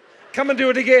you. Come and do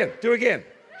it again. Do again.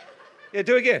 Yeah,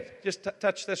 do again. Just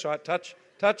touch. That's right. Touch.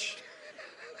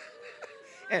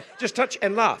 And just touch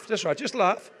and laugh. That's right. Just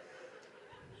laugh.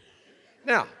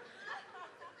 Now,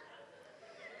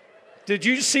 did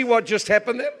you see what just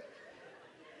happened there?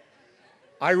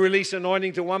 I release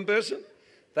anointing to one person.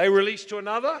 They release to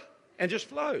another and just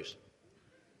flows.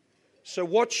 So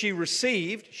what she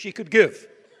received, she could give.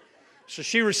 So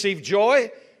she received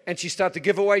joy, and she started to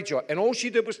give away joy. And all she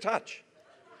did was touch.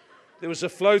 There was a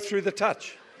flow through the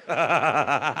touch.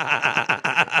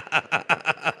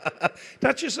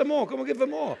 Touch her some more. Come on, give her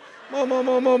more.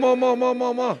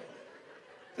 More.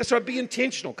 That's right, be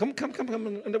intentional. Come.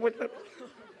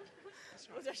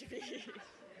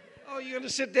 Oh, you're going to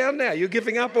sit down now. You're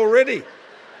giving up already.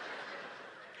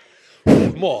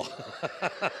 More.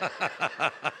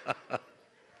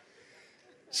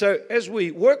 So as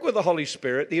we work with the Holy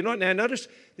Spirit, the anointing, now notice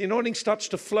the anointing starts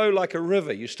to flow like a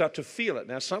river. You start to feel it.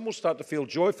 Now some will start to feel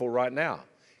joyful right now.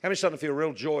 How many starting to feel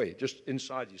real joy just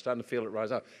inside you, starting to feel it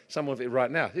rise up? Some of it right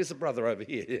now. Here's the brother over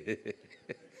here.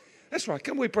 That's right.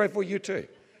 Come we pray for you too.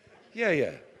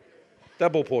 Yeah.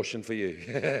 Double portion for you.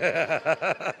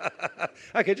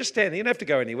 Okay, just stand there. You don't have to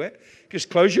go anywhere. Just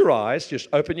close your eyes. Just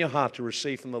open your heart to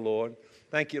receive from the Lord.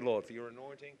 Thank you, Lord, for your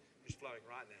anointing. Just flowing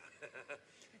right now.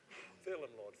 Fill him,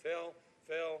 Lord. Fill.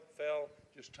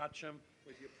 Just touch him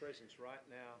with your presence right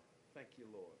now. Thank you,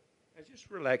 Lord. And just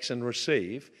relax and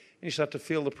receive. And you start to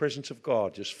feel the presence of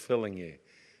God just filling you.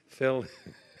 Fill.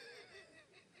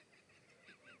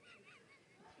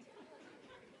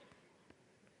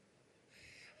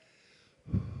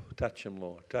 Touch him,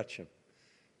 Lord. Touch him.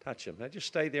 Now just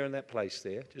stay there in that place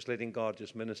there. Just letting God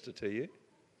just minister to you.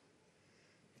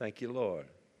 Thank you, Lord.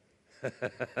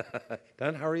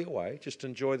 Don't hurry away. Just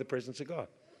enjoy the presence of God.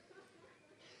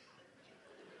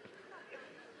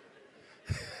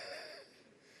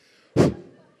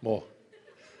 More.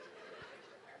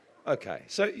 Okay,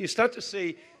 so you start to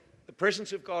see the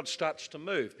presence of God starts to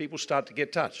move. People start to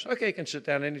get touched. Okay, you can sit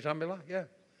down anytime you like. Yeah.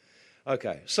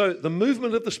 Okay, so the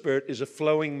movement of the Spirit is a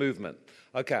flowing movement.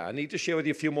 Okay, I need to share with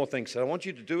you a few more things. So I want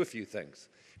you to do a few things.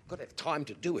 You've got to have time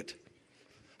to do it.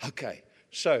 Okay,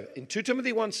 so in 2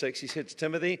 Timothy 1:6, he said to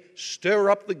Timothy, stir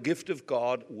up the gift of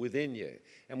God within you.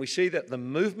 And we see that the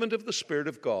movement of the Spirit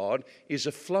of God is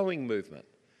a flowing movement.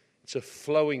 It's a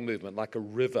flowing movement like a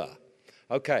river.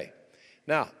 Okay,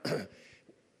 now,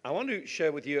 I want to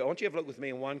share with you, I want you to have a look with me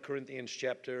in 1 Corinthians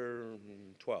chapter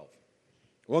 12.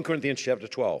 1 Corinthians chapter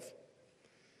 12.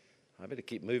 I better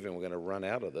keep moving. We're going to run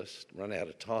out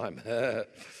of time.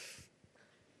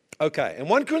 Okay, in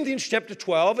 1 Corinthians chapter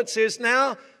 12, it says,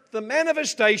 now the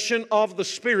manifestation of the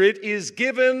Spirit is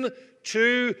given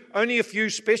to only a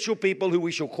few special people who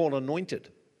we shall call anointed.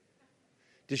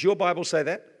 Does your Bible say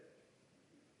that?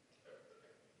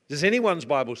 Does anyone's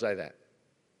Bible say that?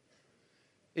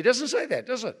 It doesn't say that,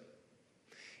 does it?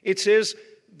 It says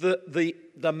the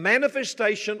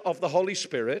manifestation of the Holy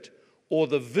Spirit, or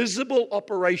the visible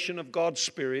operation of God's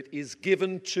Spirit, is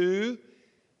given to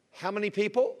how many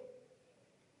people?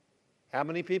 How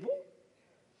many people?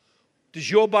 Does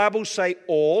your Bible say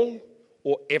all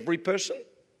or every person?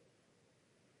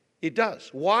 It does.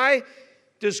 Why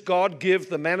does God give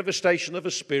the manifestation of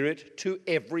a Spirit to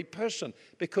every person?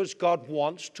 Because God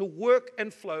wants to work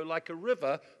and flow like a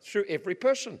river through every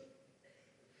person.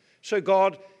 So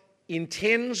God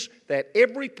intends that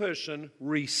every person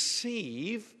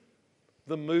receive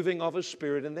the moving of His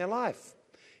Spirit in their life.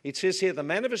 It says here, the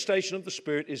manifestation of the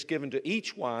Spirit is given to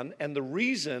each one, and the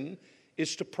reason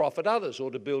is to profit others,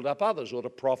 or to build up others, or to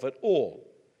profit all.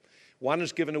 One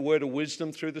is given a word of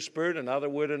wisdom through the Spirit, another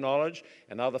word of knowledge,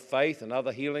 another faith,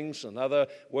 another healings, another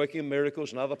working of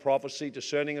miracles, another prophecy,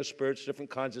 discerning of spirits, different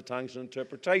kinds of tongues, and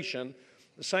interpretation.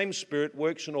 The same Spirit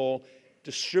works in all,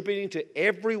 distributing to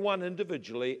everyone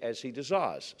individually as He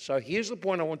desires. So here's the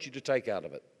point I want you to take out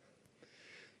of it.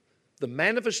 The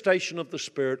manifestation of the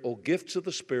Spirit, or gifts of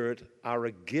the Spirit, are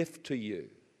a gift to you.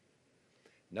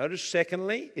 Notice,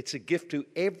 secondly, it's a gift to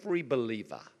every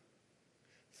believer.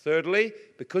 Thirdly,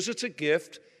 because it's a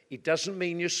gift, it doesn't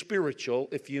mean you're spiritual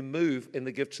if you move in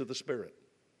the gifts of the Spirit.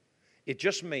 It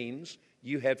just means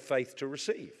you had faith to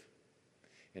receive.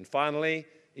 And finally,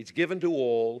 it's given to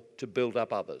all to build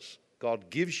up others. God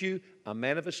gives you a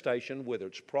manifestation, whether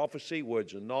it's prophecy,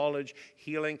 words of knowledge,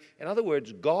 healing. In other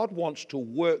words, God wants to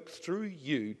work through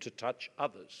you to touch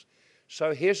others.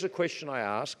 So here's the question I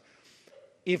ask.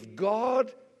 If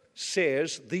God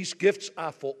says these gifts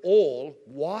are for all,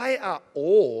 why are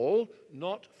all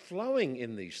not flowing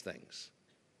in these things?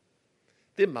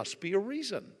 There must be a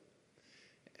reason.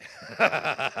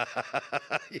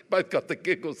 You both got the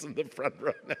giggles in the front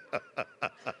right now.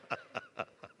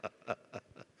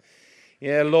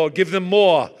 Yeah, Lord, give them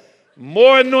more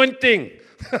anointing.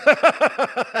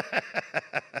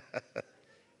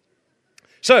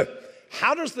 So,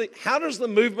 how does the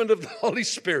movement of the Holy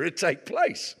Spirit take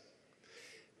place?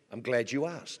 I'm glad you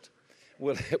asked.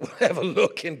 We'll have a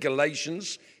look in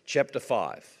Galatians chapter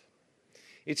 5.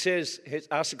 It says,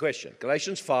 ask the question,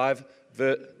 Galatians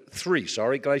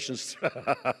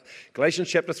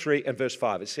chapter 3 and verse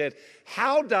 5. It said,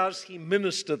 how does He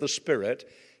minister the Spirit?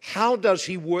 How does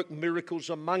He work miracles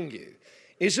among you?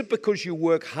 Is it because you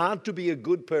work hard to be a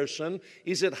good person?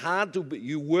 Is it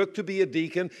you work to be a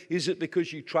deacon? Is it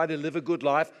because you try to live a good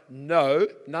life? No,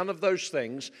 none of those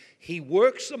things. He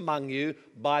works among you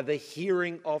by the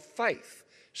hearing of faith.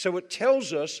 So it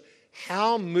tells us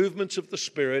how movements of the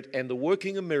Spirit and the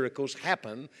working of miracles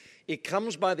happen. It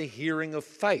comes by the hearing of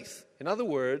faith. In other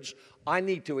words, I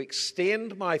need to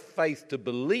extend my faith to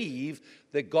believe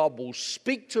that God will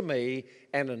speak to me,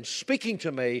 and in speaking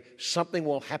to me, something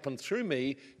will happen through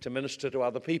me to minister to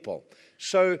other people.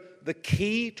 So the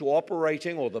key to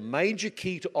operating, or the major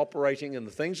key to operating in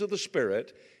the things of the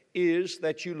Spirit, is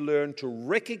that you learn to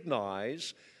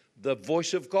recognize the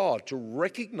voice of God, to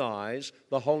recognize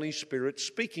the Holy Spirit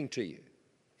speaking to you.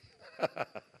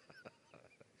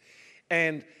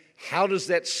 And how does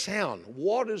that sound?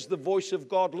 What is the voice of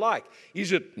God like?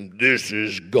 Is it, this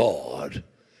is God?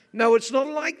 No, it's not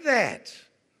like that.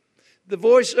 The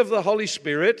voice of the Holy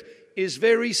Spirit is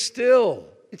very still.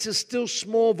 It's a still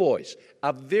small voice,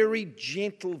 a very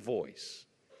gentle voice.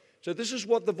 So this is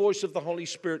what the voice of the Holy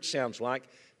Spirit sounds like.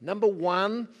 Number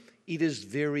one, it is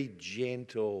very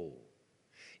gentle.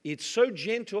 It's so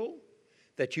gentle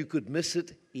that you could miss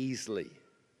it easily.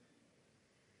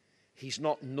 He's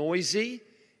not noisy.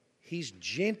 He's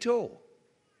gentle.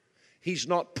 He's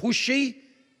not pushy.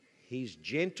 He's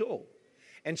gentle.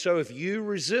 And so if you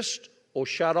resist or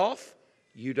shut off,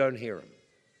 you don't hear Him.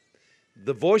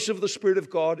 The voice of the Spirit of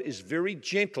God is very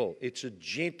gentle. It's a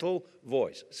gentle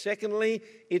voice. Secondly,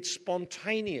 it's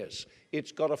spontaneous.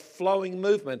 It's got a flowing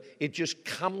movement. It just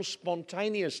comes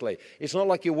spontaneously. It's not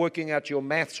like you're working out your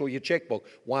maths or your checkbook.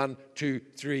 1, 2,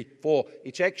 3, 4.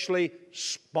 It's actually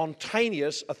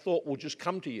spontaneous. A thought will just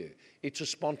come to you. It's a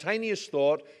spontaneous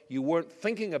thought. You weren't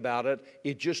thinking about it.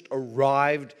 It just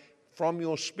arrived from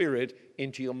your spirit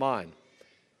into your mind.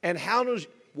 And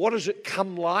what does it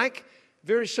come like?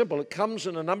 Very simple. It comes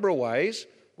in a number of ways.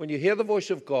 When you hear the voice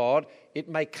of God, it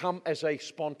may come as a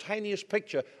spontaneous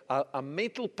picture, a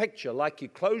mental picture, like you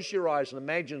close your eyes and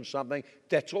imagine something.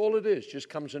 That's all it is, just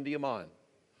comes into your mind.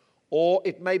 or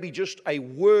it may be just a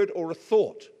word or a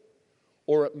thought,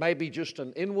 or it may be just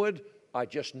an inward, I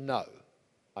just know.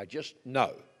 I just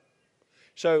know.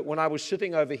 So when I was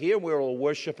sitting over here, we were all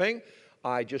worshiping,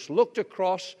 I just looked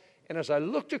across, and as I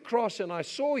looked across and I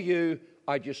saw you,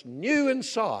 I just knew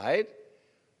inside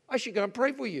I should go and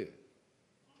pray for you.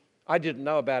 I didn't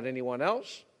know about anyone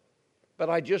else, but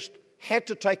I just had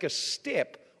to take a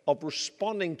step of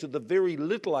responding to the very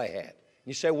little I had.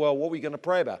 You say, well, what are we going to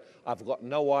pray about? I've got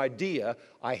no idea.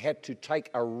 I had to take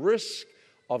a risk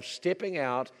of stepping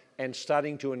out and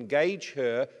starting to engage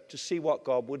her to see what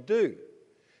God would do.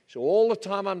 So all the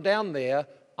time I'm down there,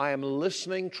 I am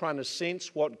listening, trying to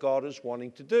sense what God is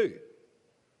wanting to do.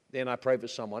 Then I pray for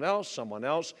someone else,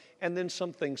 and then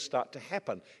some things start to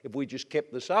happen. If we just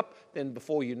kept this up, then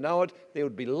before you know it, there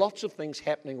would be lots of things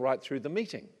happening right through the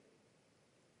meeting.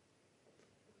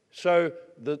 So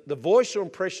the voice or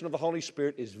impression of the Holy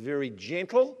Spirit is very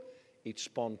gentle, it's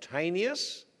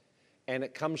spontaneous, and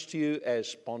it comes to you as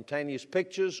spontaneous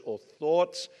pictures or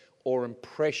thoughts or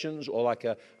impressions or like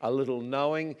a little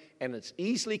knowing, and it's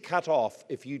easily cut off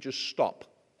if you just stop.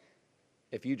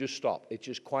 If you just stop, it's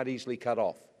just quite easily cut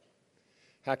off.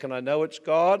 How can I know it's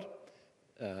God?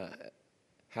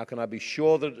 How can I be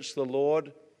sure that it's the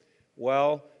Lord?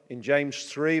 Well, in James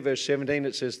 3, verse 17,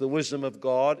 it says, the wisdom of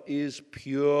God is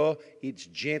pure, it's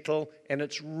gentle, and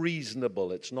it's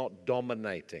reasonable. It's not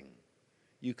dominating.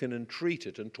 You can entreat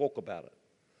it and talk about it.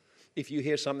 If you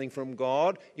hear something from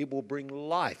God, it will bring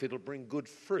life. It'll bring good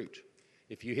fruit.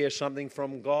 If you hear something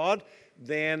from God,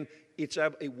 then it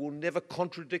will never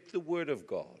contradict the Word of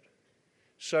God.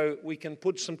 So we can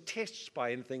put some tests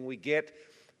by anything we get.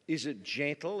 Is it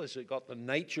gentle? Has it got the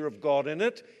nature of God in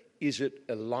it? Is it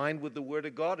aligned with the Word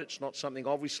of God? It's not something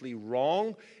obviously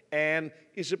wrong. And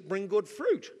is it bring good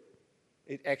fruit?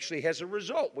 It actually has a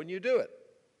result when you do it,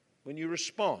 when you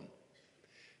respond.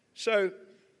 So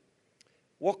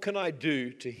what can I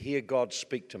do to hear God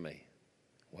speak to me?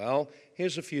 Well,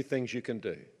 here's a few things you can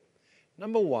do.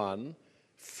 Number one,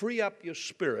 free up your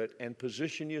spirit and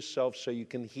position yourself so you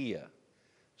can hear.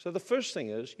 So the first thing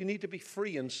is you need to be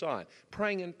free inside.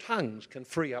 Praying in tongues can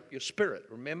free up your spirit.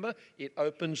 Remember, it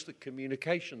opens the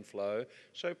communication flow.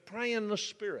 So pray in the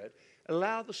Spirit.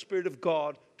 Allow the Spirit of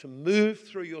God to move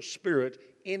through your spirit,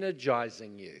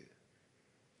 energizing you.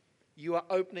 You are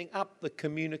opening up the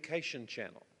communication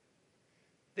channel.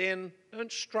 Then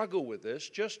don't struggle with this.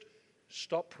 Just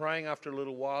stop praying after a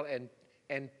little while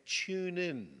and tune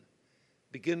in.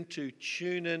 Begin to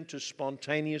tune in to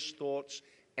spontaneous thoughts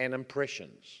and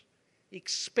impressions.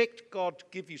 Expect God to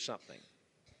give you something.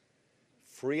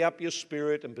 Free up your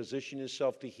spirit and position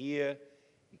yourself to hear.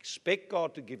 Expect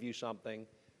God to give you something.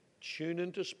 Tune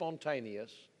into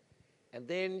spontaneous. And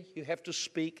then you have to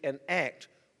speak and act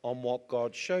on what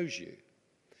God shows you.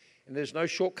 And there's no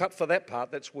shortcut for that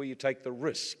part. That's where you take the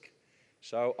risk.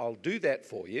 So I'll do that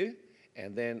for you.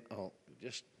 And then I'll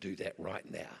just do that right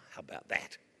now. How about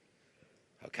that?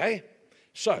 Okay?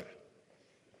 So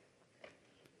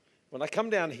when I come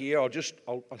down here,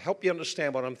 I'll help you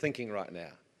understand what I'm thinking right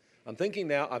now. I'm thinking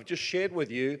now, I've just shared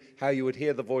with you how you would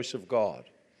hear the voice of God.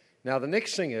 Now, the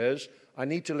next thing is, I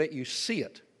need to let you see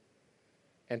it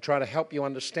and try to help you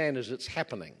understand as it's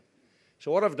happening.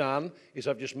 So what I've done is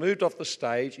I've just moved off the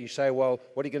stage. You say, well,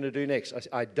 what are you going to do next?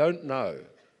 I don't know.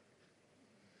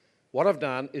 What I've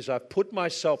done is I've put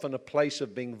myself in a place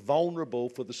of being vulnerable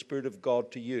for the Spirit of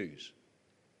God to use.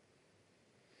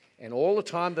 And all the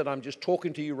time that I'm just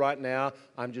talking to you right now,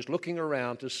 I'm just looking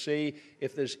around to see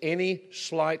if there's any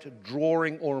slight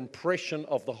drawing or impression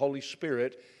of the Holy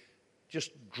Spirit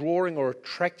just drawing or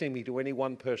attracting me to any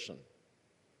one person.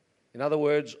 In other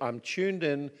words, I'm tuned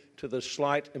in to the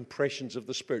slight impressions of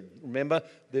the Spirit. Remember,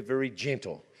 they're very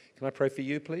gentle. Can I pray for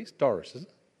you, please? Doris, isn't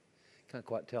it? Can't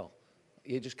quite tell.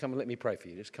 Yeah, just come and let me pray for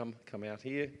you. Just come out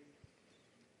here.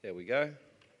 There we go.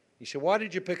 You say, why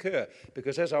did you pick her?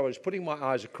 Because as I was putting my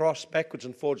eyes across, backwards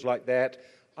and forwards like that,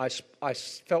 I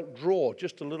felt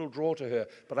just a little draw to her.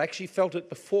 But I actually felt it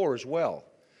before as well.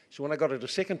 So when I got it a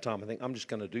second time, I think, I'm just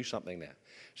going to do something now.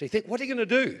 So you think, what are you going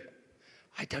to do?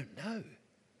 I don't know.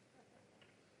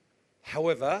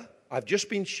 However, I've just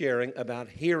been sharing about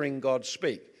hearing God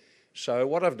speak. So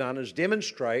what I've done is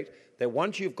demonstrate that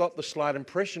once you've got the slight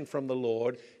impression from the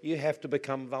Lord, you have to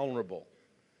become vulnerable.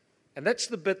 And that's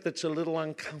the bit that's a little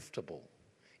uncomfortable.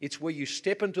 It's where you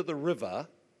step into the river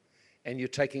and you're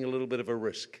taking a little bit of a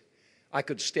risk. I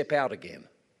could step out again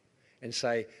and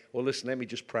say, well, listen, let me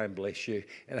just pray and bless you.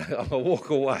 And I'll walk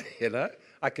away,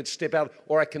 I could step out,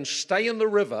 or I can stay in the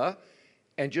river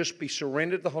and just be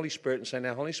surrendered to the Holy Spirit and say,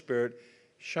 now, Holy Spirit,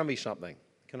 show me something.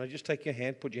 Can I just take your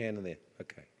hand? Put your hand in there.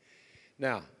 Okay.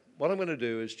 Now, what I'm going to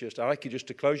do is I'd like you just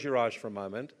to close your eyes for a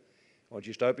moment, or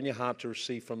just open your heart to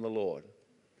receive from the Lord.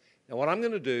 Now, what I'm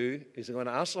going to do is I'm going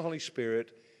to ask the Holy Spirit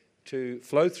to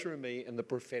flow through me in the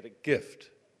prophetic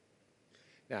gift.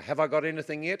 Now, have I got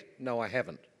anything yet? No, I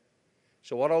haven't.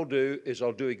 So what I'll do is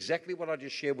I'll do exactly what I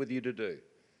just shared with you to do.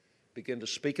 Begin to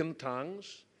speak in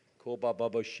tongues,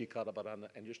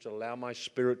 and just allow my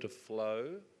spirit to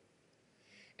flow,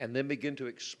 and then begin to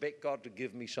expect God to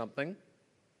give me something.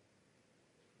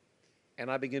 And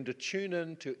I begin to tune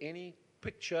in to any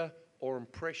picture or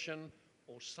impression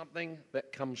or something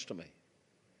that comes to me.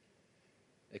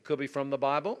 It could be from the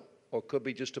Bible, or it could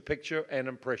be just a picture and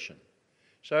impression.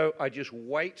 So I just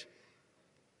wait,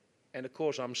 and of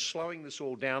course I'm slowing this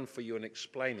all down for you and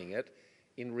explaining it.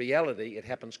 In reality, it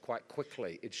happens quite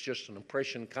quickly. It's just an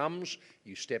impression comes,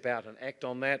 you step out and act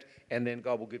on that, and then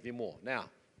God will give you more. Now,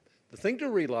 the thing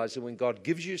to realize is when God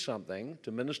gives you something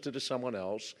to minister to someone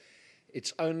else,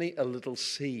 it's only a little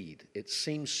seed. It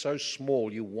seems so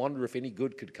small, you wonder if any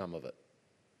good could come of it.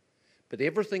 But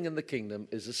everything in the kingdom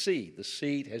is a seed. The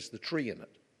seed has the tree in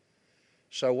it.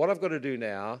 So what I've got to do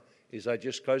now is I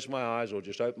just close my eyes or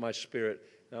just open my spirit.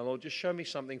 Now, Lord, just show me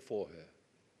something for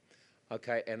her.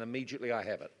 Okay, and immediately I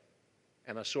have it.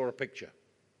 And I saw a picture.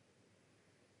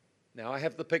 Now, I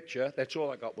have the picture. That's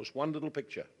all I got was one little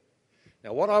picture.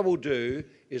 Now, what I will do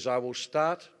is I will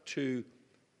start to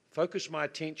focus my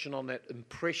attention on that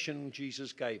impression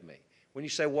Jesus gave me. When you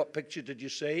say, what picture did you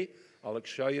see? I'll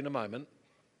show you in a moment.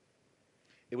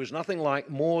 It was nothing like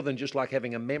more than just like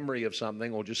having a memory of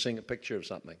something or just seeing a picture of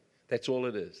something. That's all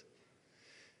it is.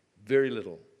 Very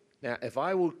little. Now, if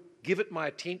I will give it my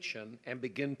attention and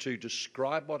begin to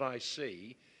describe what I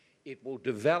see, it will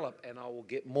develop and I will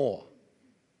get more.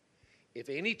 If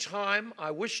any time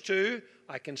I wish to,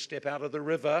 I can step out of the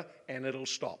river and it'll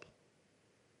stop.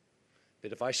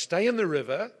 But if I stay in the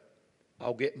river,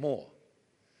 I'll get more.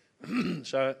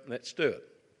 So let's do it.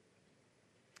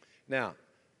 Now,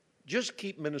 just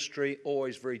keep ministry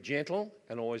always very gentle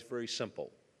and always very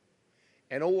simple.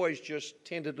 And always just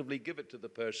tentatively give it to the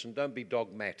person. Don't be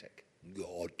dogmatic.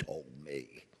 God told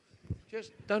me.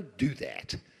 Just don't do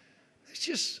that. It's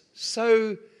just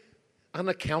so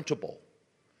unaccountable.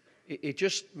 It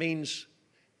just means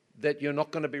that you're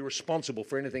not going to be responsible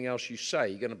for anything else you say.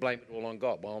 You're going to blame it all on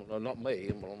God. Well, no, not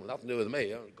me. Well, nothing to do with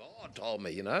me. God told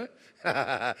me, you know.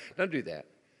 Don't do that.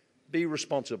 Be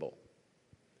responsible.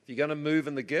 If you're going to move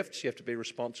in the gifts, you have to be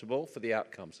responsible for the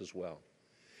outcomes as well.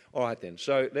 All right then,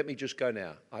 so let me just go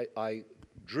now. I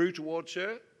drew towards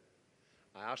her.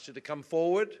 I asked her to come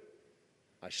forward.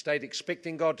 I stayed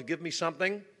expecting God to give me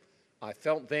something. I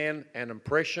felt then an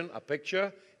impression, a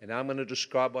picture, and now I'm going to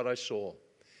describe what I saw.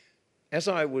 As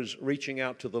I was reaching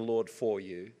out to the Lord for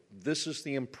you, this is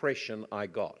the impression I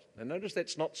got. And notice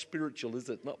that's not spiritual, is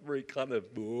it? Not very kind of,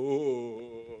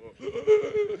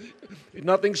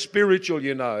 nothing spiritual,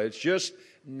 you know. It's just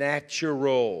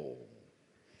natural.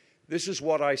 This is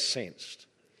what I sensed.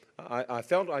 I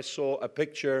felt I saw a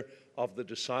picture of the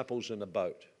disciples in a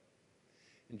boat.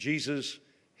 And Jesus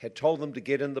had told them to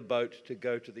get in the boat to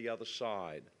go to the other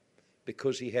side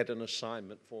because he had an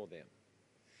assignment for them.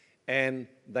 And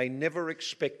they never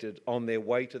expected on their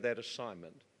way to that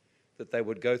assignment that they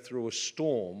would go through a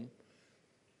storm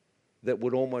that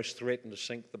would almost threaten to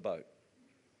sink the boat.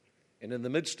 And in the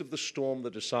midst of the storm, the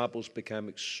disciples became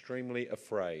extremely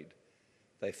afraid.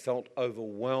 They felt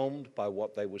overwhelmed by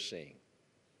what they were seeing.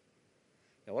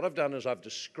 Now, what I've done is I've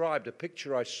described a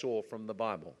picture I saw from the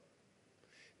Bible.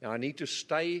 Now, I need to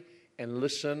stay and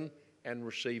listen and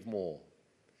receive more.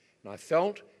 And I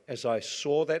felt as I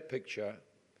saw that picture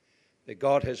that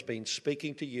God has been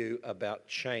speaking to you about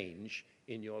change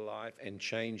in your life and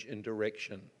change in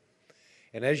direction.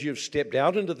 And as you've stepped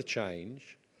out into the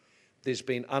change, there's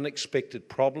been unexpected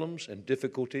problems and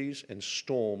difficulties and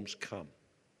storms come.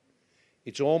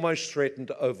 It's almost threatened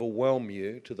to overwhelm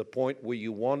you to the point where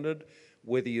you wondered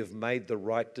whether you've made the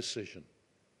right decision.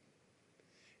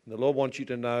 And the Lord wants you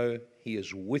to know He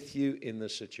is with you in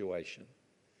this situation.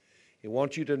 He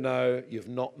wants you to know you've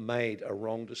not made a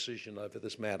wrong decision over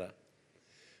this matter.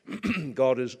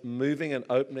 God is moving and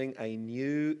opening a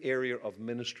new area of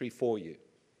ministry for you.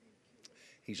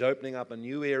 He's opening up a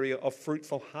new area of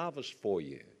fruitful harvest for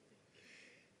you.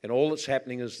 And all that's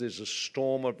happening is there's a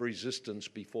storm of resistance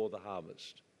before the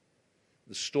harvest.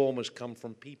 The storm has come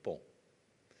from people.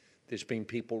 There's been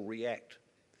people react.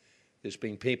 There's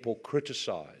been people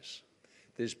criticize.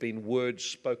 There's been words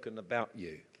spoken about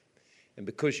you. And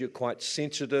because you're quite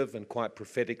sensitive and quite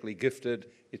prophetically gifted,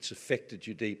 it's affected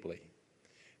you deeply.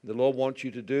 The Lord wants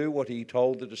you to do what He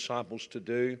told the disciples to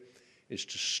do, is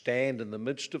to stand in the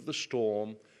midst of the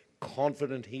storm,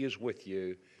 confident He is with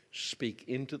you, Speak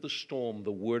into the storm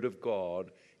the word of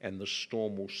God, and the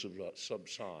storm will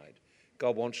subside.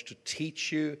 God wants to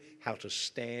teach you how to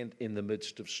stand in the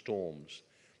midst of storms.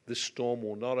 This storm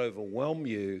will not overwhelm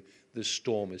you. This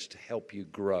storm is to help you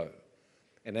grow.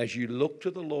 And as you look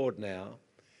to the Lord now,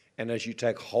 and as you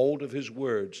take hold of his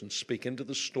words and speak into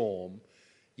the storm,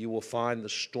 you will find the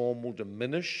storm will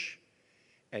diminish,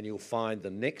 and you'll find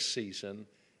the next season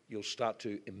you'll start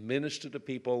to minister to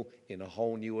people in a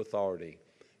whole new authority.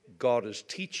 God is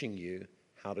teaching you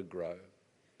how to grow.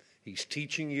 He's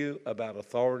teaching you about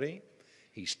authority.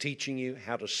 He's teaching you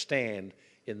how to stand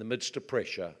in the midst of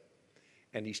pressure.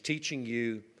 And he's teaching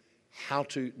you how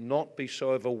to not be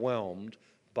so overwhelmed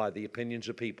by the opinions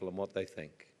of people and what they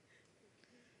think.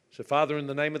 So, Father, in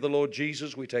the name of the Lord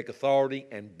Jesus, we take authority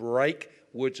and break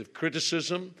words of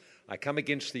criticism. I come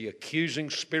against the accusing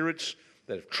spirits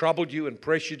that have troubled you and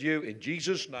pressured you. In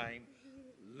Jesus' name,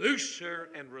 loose her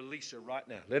and release her right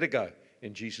now. Let her go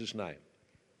in Jesus' name.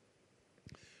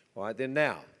 All right, then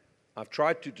now, I've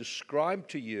tried to describe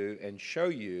to you and show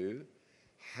you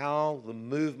how the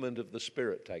movement of the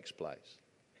Spirit takes place.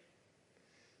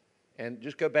 And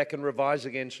just go back and revise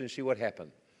again so you see what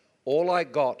happened. All I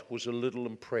got was a little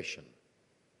impression.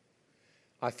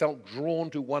 I felt drawn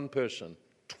to one person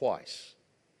twice.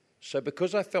 So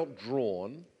because I felt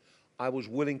drawn, I was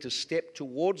willing to step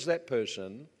towards that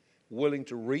person, willing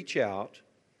to reach out,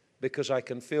 because I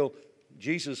can feel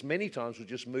Jesus many times would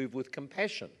just move with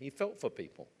compassion. He felt for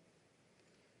people.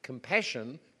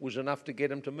 Compassion was enough to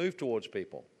get him to move towards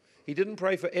people. He didn't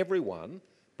pray for everyone,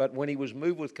 but when he was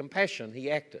moved with compassion, he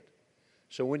acted.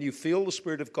 So when you feel the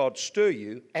Spirit of God stir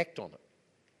you, act on it.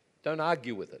 Don't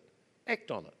argue with it. Act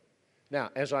on it. Now,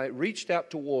 as I reached out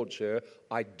towards her,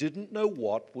 I didn't know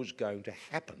what was going to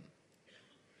happen.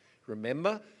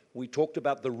 Remember, we talked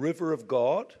about the river of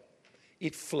God.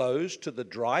 It flows to the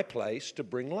dry place to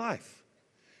bring life.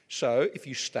 So if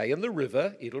you stay in the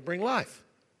river, it'll bring life.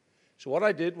 So what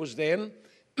I did was then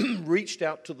reached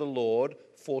out to the Lord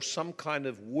for some kind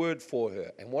of word for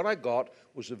her. And what I got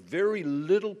was a very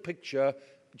little picture,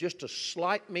 just a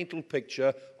slight mental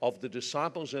picture of the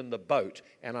disciples in the boat.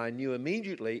 And I knew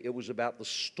immediately it was about the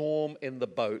storm in the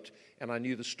boat, and I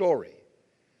knew the story.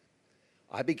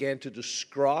 I began to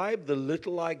describe the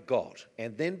little I got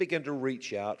and then began to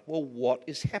reach out, well, what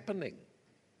is happening?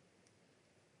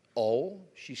 Oh,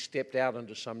 she stepped out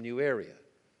into some new area.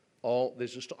 Oh,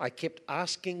 I kept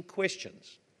asking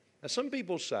questions. Now, some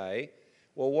people say,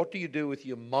 well, what do you do with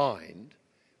your mind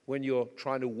when you're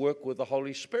trying to work with the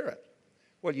Holy Spirit?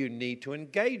 Well, you need to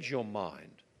engage your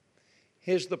mind.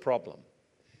 Here's the problem.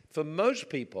 For most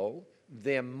people,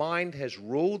 their mind has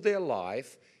ruled their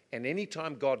life, and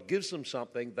anytime God gives them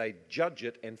something, they judge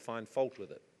it and find fault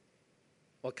with it.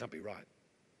 Well, it can't be right.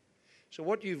 So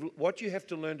what you have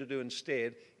to learn to do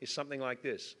instead is something like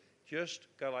this. Just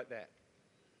go like that.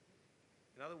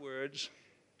 In other words,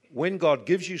 when God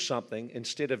gives you something,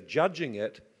 instead of judging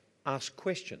it, ask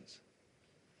questions.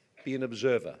 Be an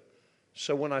observer.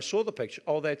 So when I saw the picture,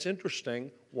 oh, that's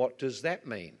interesting. What does that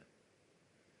mean?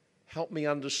 Help me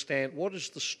understand, what is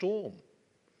the storm?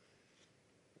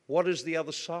 What is the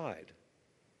other side?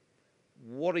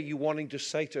 What are you wanting to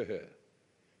say to her?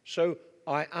 So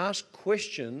I ask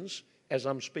questions as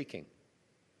I'm speaking.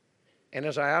 And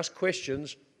as I ask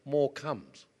questions, more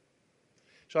comes.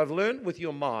 So I've learned with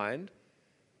your mind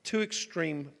two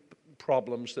extreme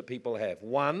problems that people have.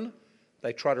 One,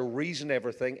 they try to reason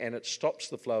everything and it stops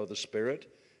the flow of the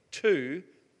Spirit. Two,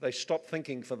 they stop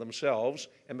thinking for themselves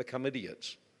and become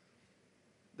idiots.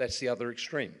 That's the other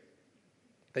extreme.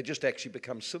 They just actually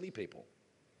become silly people.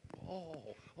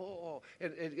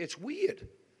 It's weird.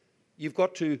 You've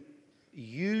got to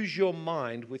use your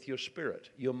mind with your spirit.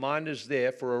 Your mind is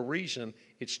there for a reason.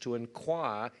 It's to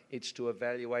inquire, it's to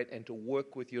evaluate, and to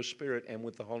work with your spirit and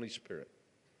with the Holy Spirit.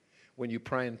 When you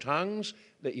pray in tongues,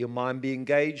 let your mind be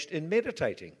engaged in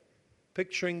meditating,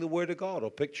 picturing the Word of God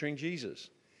or picturing Jesus.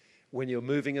 When you're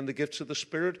moving in the gifts of the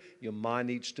Spirit, your mind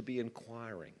needs to be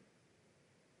inquiring.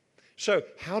 So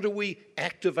how do we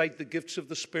activate the gifts of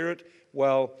the Spirit?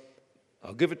 Well,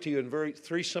 I'll give it to you in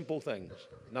three simple things.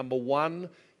 Number one,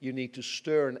 you need to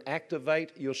stir and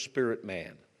activate your spirit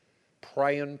man.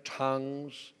 Pray in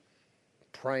tongues.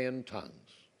 Pray in tongues.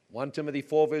 1 Timothy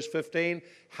 4 verse 15,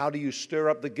 how do you stir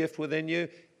up the gift within you?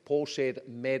 Paul said,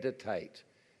 meditate.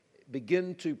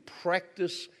 Begin to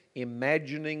practice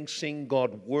imagining, seeing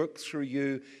God work through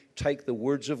you. Take the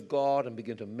words of God and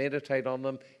begin to meditate on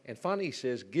them. And finally he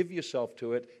says, give yourself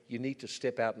to it. You need to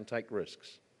step out and take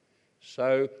risks.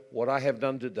 So what I have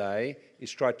done today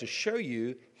is try to show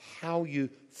you how you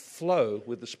flow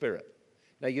with the Spirit.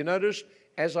 Now, you notice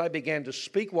as I began to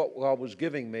speak what God was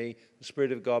giving me, the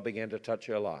Spirit of God began to touch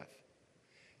her life.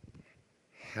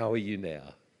 How are you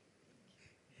now?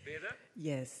 Better?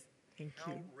 Yes, thank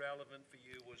How you. relevant for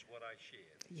you was what I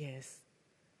shared? Yes,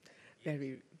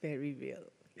 very, very real.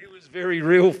 It was very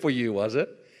real for you, was it?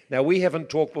 Now, we haven't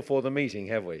talked before the meeting,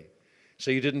 have we?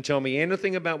 So you didn't tell me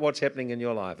anything about what's happening in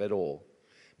your life at all.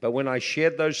 But when I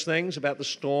shared those things about the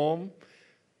storm,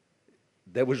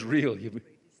 that was real.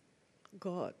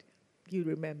 God, you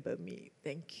remember me.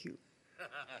 Thank you.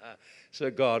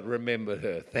 So God remembered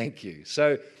her. Thank you.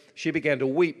 So she began to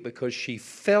weep because she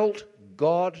felt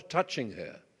God touching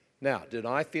her. Now, did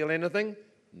I feel anything?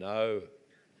 No.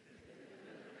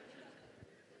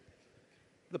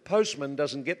 The postman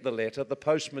doesn't get the letter. The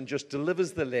postman just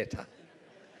delivers the letter.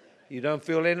 You don't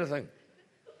feel anything.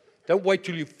 Don't wait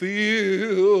till you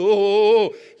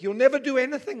feel. You'll never do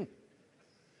anything.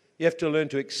 You have to learn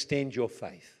to extend your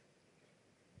faith.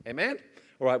 Amen?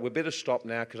 All right, we better stop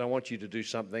now because I want you to do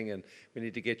something and we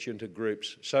need to get you into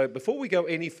groups. So before we go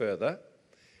any further,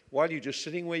 while you're just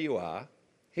sitting where you are,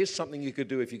 here's something you could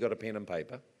do if you've got a pen and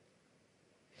paper.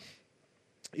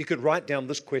 You could write down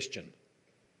this question.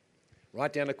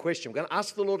 Write down a question. I'm going to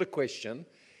ask the Lord a question,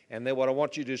 and then what I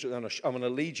want you to do is I'm going to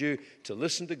lead you to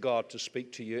listen to God to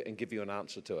speak to you and give you an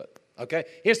answer to it. Okay?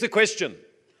 Here's the question.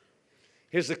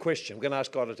 Here's the question. I'm going to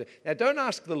ask God to. Now, don't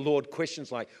ask the Lord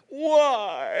questions like,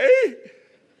 why?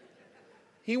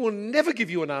 He will never give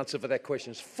you an answer for that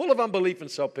question. It's full of unbelief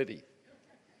and self-pity.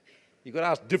 You've got to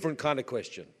ask a different kind of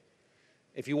question.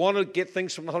 If you want to get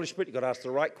things from the Holy Spirit, you've got to ask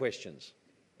the right questions,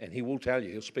 and He will tell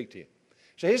you. He'll speak to you.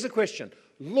 So here's the question.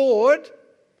 Lord,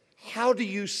 how do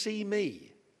you see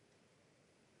me?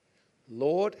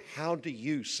 Lord, how do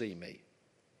you see me?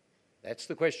 That's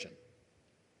the question.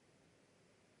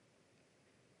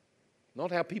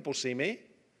 Not how people see me,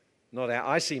 not how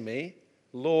I see me.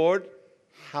 Lord,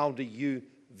 how do you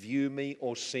view me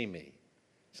or see me?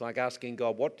 It's like asking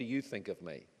God, what do you think of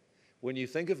me? When you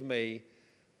think of me,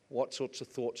 what sorts of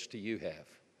thoughts do you have?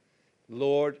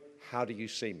 Lord, how do you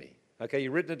see me? Okay,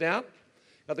 you written it down?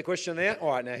 Got the question there?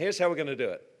 All right, now here's how we're going to do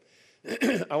it.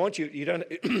 I want you don't,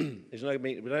 there's no,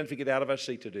 we don't have to get out of our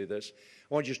seat to do this.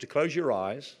 I want you just to close your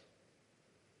eyes.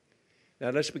 Now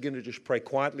let's begin to just pray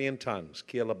quietly in tongues.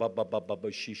 Kia ba ba ba ba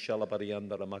ba shi shala ba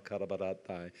yanda la makara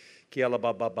baratai. Kia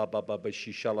ba ba ba ba ba ba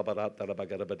shi shala barata la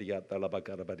bagara bariyata la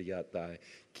bagara bariyata.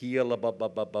 Kia ba ba ba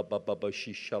ba ba ba ba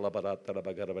shi shala barata la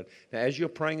bagara bariyata. Now as you're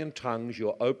praying in tongues,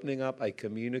 you're opening up a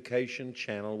communication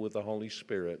channel with the Holy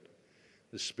Spirit.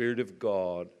 The Spirit of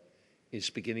God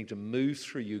is beginning to move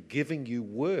through you, giving you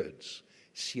words.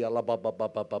 All right,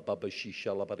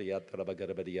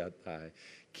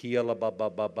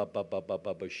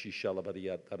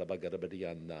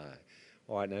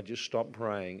 now just stop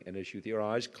praying, and as with your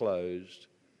eyes closed,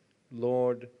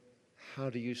 Lord, how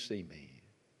do you see me?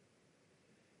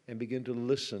 And begin to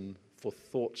listen for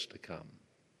thoughts to come.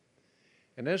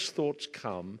 And as thoughts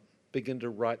come, begin to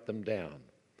write them down.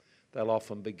 They'll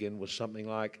often begin with something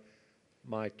like,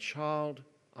 my child,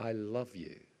 I love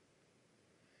you.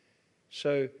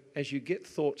 So as you get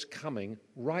thoughts coming,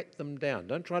 write them down.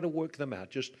 Don't try to work them out.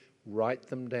 Just write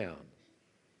them down.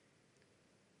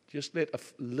 Just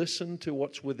listen to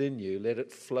what's within you. Let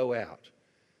it flow out.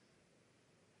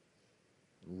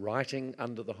 Writing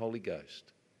under the Holy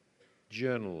Ghost.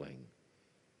 Journaling.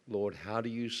 Lord, how do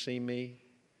you see me?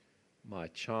 My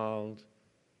child,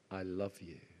 I love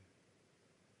you.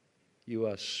 You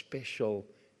are special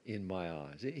in my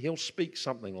eyes. He'll speak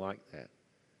something like that.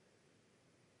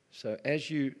 So as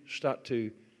you start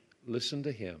to listen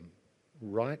to Him,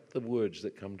 write the words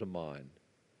that come to mind.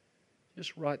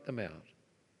 Just write them out.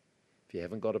 If you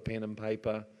haven't got a pen and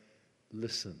paper,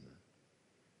 listen.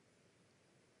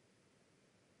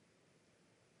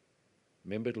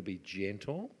 Remember, it'll be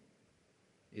gentle.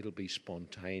 It'll be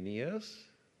spontaneous.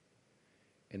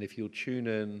 And if you'll tune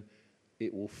in,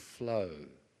 it will flow.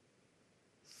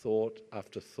 Thought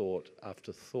after thought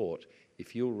after thought.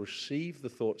 If you'll receive the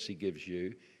thoughts He gives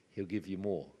you, He'll give you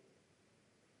more.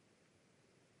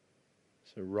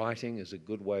 So writing is a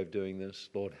good way of doing this.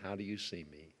 Lord, how do you see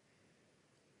me?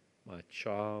 My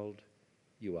child,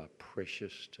 you are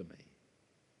precious to me.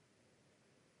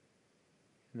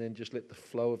 And then just let the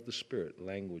flow of the Spirit,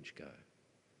 language go.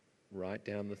 Write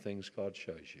down the things God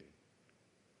shows you.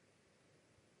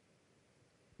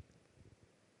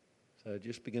 So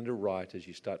just begin to write as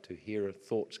you start to hear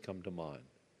thoughts come to mind.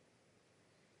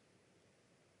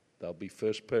 They'll be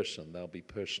first person, they'll be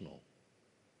personal.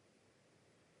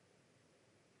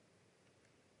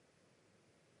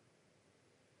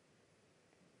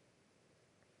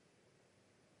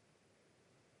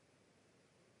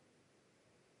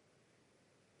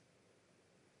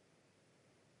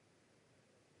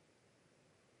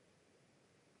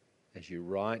 As you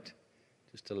write,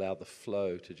 just allow the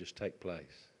flow to just take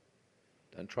place.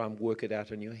 Don't try and work it out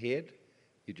in your head.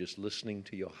 You're just listening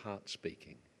to your heart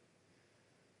speaking.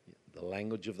 The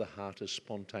language of the heart is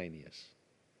spontaneous,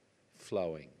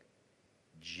 flowing,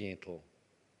 gentle,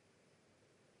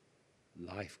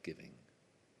 life-giving.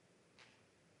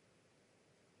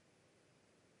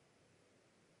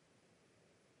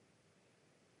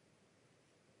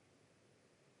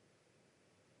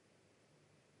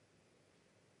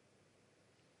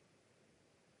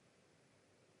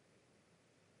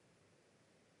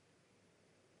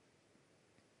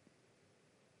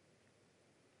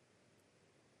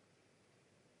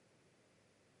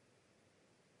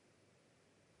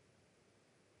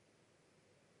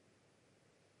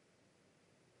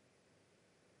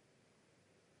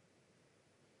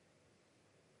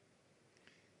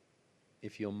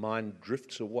 If your mind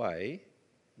drifts away,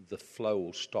 the flow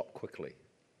will stop quickly.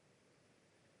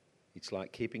 It's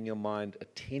like keeping your mind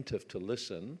attentive to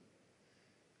listen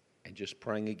and just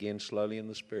praying again slowly in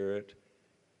the Spirit,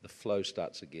 the flow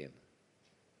starts again.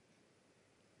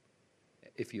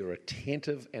 If you're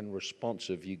attentive and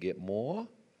responsive, you get more.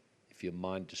 If your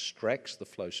mind distracts, the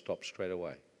flow stops straight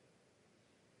away.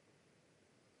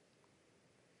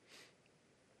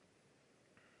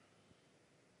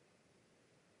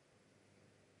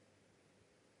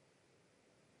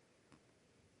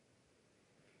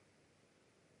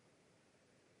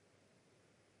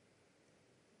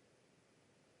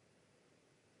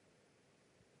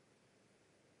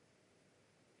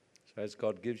 So as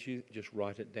God gives you, just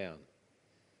write it down.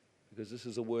 Because this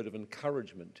is a word of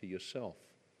encouragement to yourself.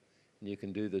 And you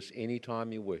can do this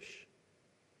anytime you wish.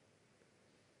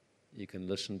 You can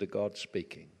listen to God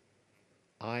speaking.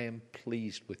 I am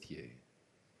pleased with you.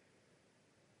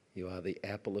 You are the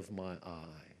apple of my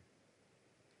eye.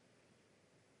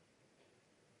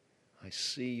 I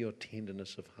see your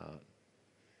tenderness of heart.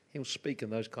 He'll speak in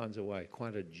those kinds of ways,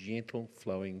 quite a gentle,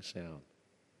 flowing sound.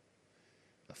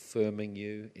 Affirming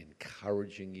you,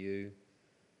 encouraging you,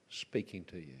 speaking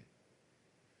to you.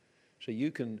 So you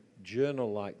can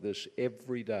journal like this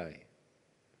every day.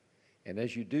 And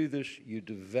as you do this, you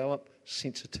develop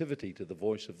sensitivity to the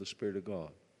voice of the Spirit of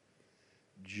God.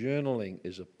 Journaling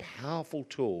is a powerful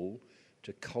tool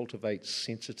to cultivate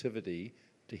sensitivity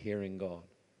to hearing God.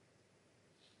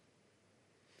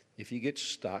 If you get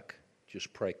stuck,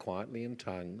 just pray quietly in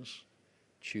tongues,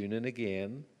 tune in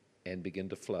again, and begin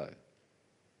to flow.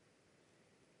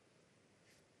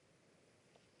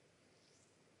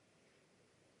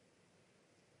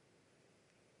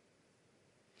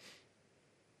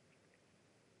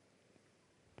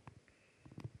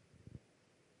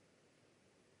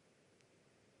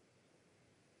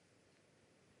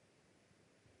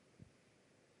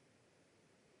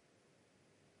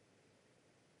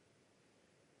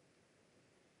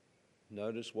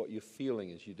 Notice what you're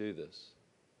feeling as you do this.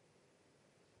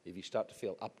 If you start to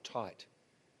feel uptight,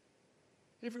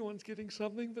 everyone's getting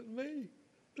something but me.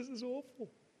 This is awful.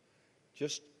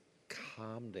 Just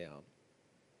calm down.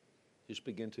 Just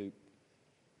begin to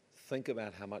think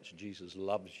about how much Jesus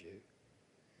loves you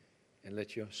and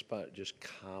let your spirit just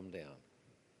calm down.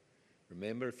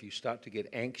 Remember, if you start to get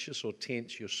anxious or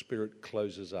tense, your spirit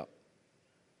closes up.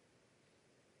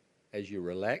 As you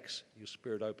relax, your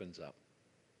spirit opens up.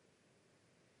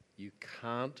 You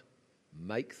can't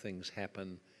make things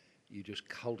happen. You just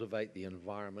cultivate the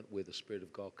environment where the Spirit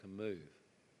of God can move.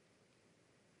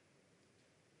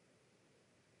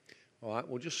 All right,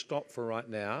 we'll just stop for right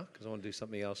now because I want to do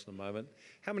something else in a moment.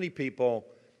 How many people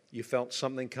you felt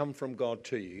something come from God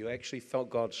to you? You actually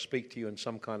felt God speak to you in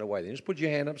some kind of way. Then just put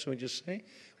your hand up so we just say,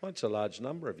 well, it's a large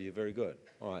number of you. Very good.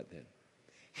 All right then.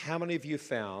 How many of you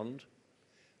found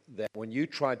that when you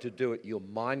tried to do it, your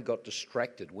mind got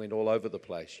distracted, went all over the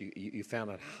place? You found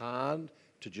it hard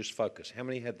to just focus. How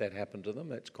many had that happen to them?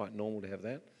 That's quite normal to have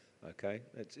that. Okay,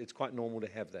 it's quite normal to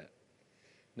have that.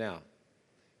 Now,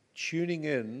 tuning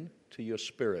in to your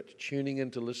spirit, tuning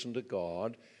in to listen to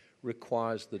God,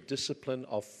 requires the discipline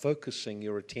of focusing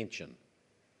your attention.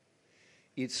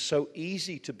 It's so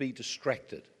easy to be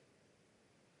distracted.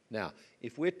 Now,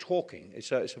 if we're talking,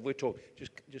 so if we're talking,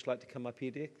 just like to come up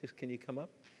here, dear. Can you come up?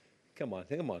 Come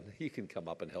on. You can come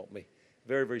up and help me.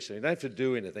 Very, very soon. You don't have to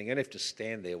do anything. You don't have to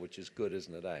stand there, which is good,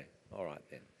 isn't it, eh? All right,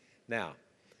 then. Now,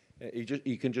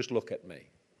 you can just look at me.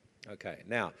 Okay.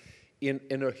 Now, in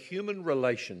a human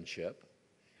relationship,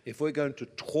 if we're going to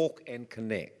talk and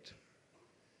connect,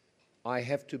 I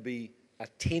have to be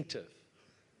attentive.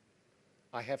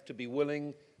 I have to be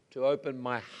willing to open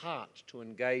my heart to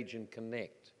engage and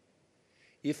connect.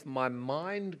 If my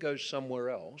mind goes somewhere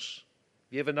else,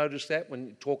 you ever notice that when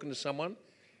you're talking to someone?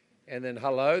 And then,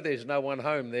 hello, there's no one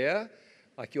home there,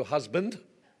 like your husband.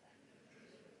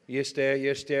 Yes, dear,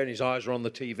 and his eyes are on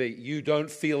the TV. You don't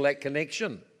feel that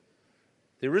connection.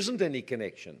 There isn't any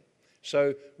connection.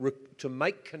 So to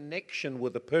make connection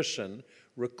with a person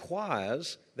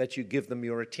requires that you give them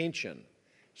your attention.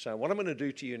 So what I'm going to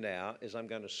do to you now is I'm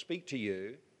going to speak to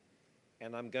you,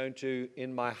 and I'm going to,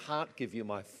 in my heart, give you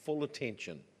my full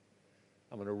attention.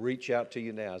 I'm going to reach out to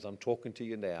you now. As I'm talking to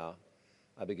you now,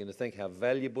 I begin to think how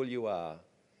valuable you are.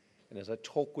 And as I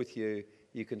talk with you,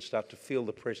 you can start to feel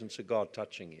the presence of God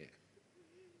touching you.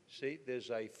 See,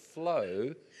 there's a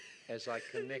flow as I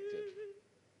connected.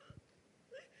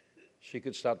 She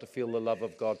could start to feel the love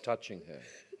of God touching her.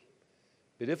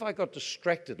 But if I got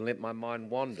distracted and let my mind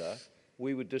wander,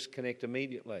 we would disconnect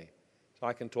immediately. So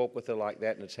I can talk with her like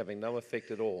that and it's having no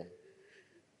effect at all.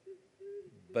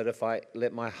 But if I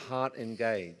let my heart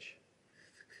engage,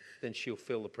 then she'll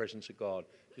feel the presence of God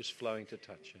just flowing to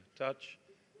touch her. Touch.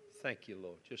 Thank you,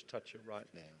 Lord. Just touch her right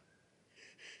now.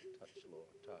 Touch, Lord.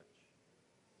 Touch.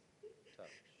 Touch.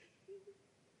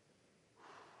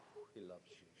 He loves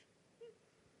you.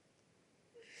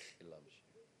 He loves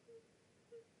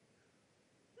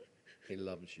you. He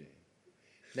loves you.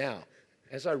 Now,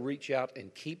 as I reach out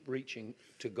and keep reaching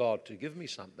to God to give me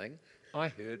something, I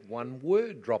heard one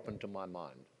word drop into my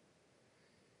mind.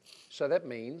 So that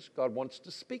means God wants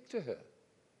to speak to her.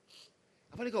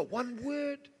 I've only got one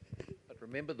word. But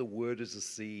remember, the word is a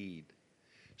seed.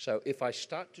 So if I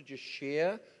start to just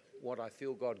share what I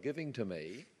feel God giving to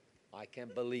me, I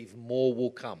can believe more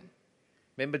will come.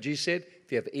 Remember, Jesus said,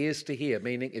 if you have ears to hear,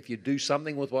 meaning if you do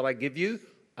something with what I give you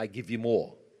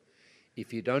more.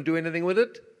 If you don't do anything with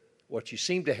it, what you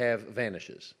seem to have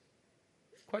vanishes.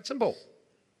 Quite simple.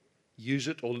 Use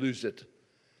it or lose it.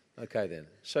 Okay then.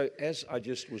 So as I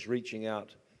just was reaching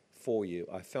out for you,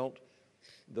 I felt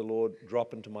the Lord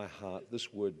drop into my heart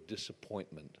this word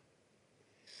disappointment.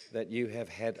 That you have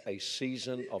had a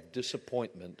season of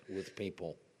disappointment with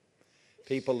people.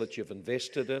 People that you've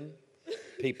invested in,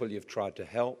 people you've tried to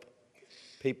help,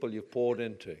 people you've poured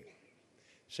into.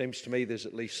 Seems to me there's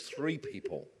at least three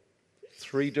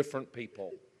different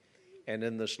people. And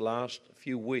in this last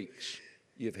few weeks,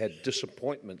 you've had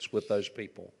disappointments with those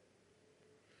people.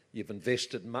 You've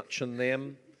invested much in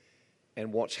them,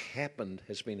 and what's happened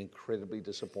has been incredibly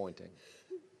disappointing.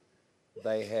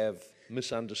 They have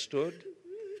misunderstood.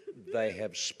 They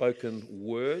have spoken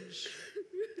words.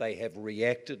 They have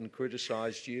reacted and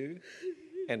criticized you,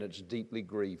 and it's deeply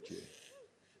grieved you.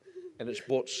 And it's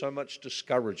brought so much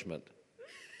discouragement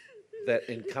that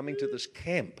in coming to this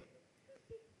camp,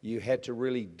 you had to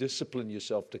really discipline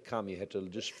yourself to come. You had to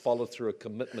just follow through a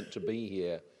commitment to be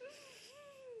here.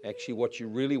 Actually, what you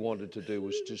really wanted to do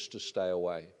was just to stay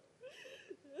away.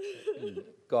 And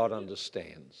God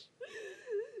understands.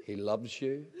 He loves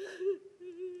you.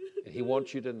 And He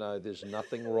wants you to know there's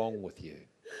nothing wrong with you.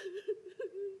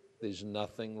 There's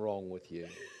nothing wrong with you.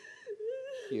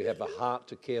 You have a heart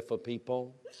to care for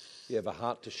people. You have a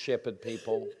heart to shepherd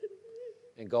people.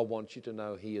 And God wants you to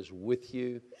know He is with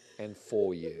you and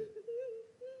for you.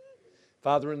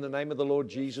 Father, in the name of the Lord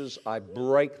Jesus, I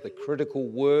break the critical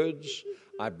words.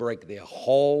 I break their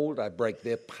hold. I break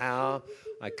their power.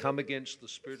 I come against the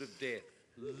spirit of death.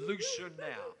 Loose her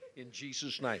now in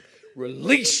Jesus' name.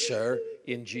 Release her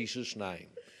in Jesus' name.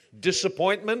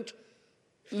 Disappointment,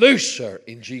 loose her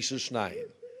in Jesus' name.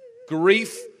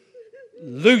 Grief,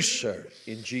 loose her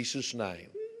in Jesus' name.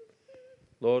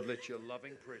 Lord, let your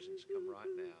loving presence come right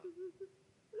now.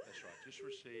 That's right. Just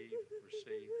receive.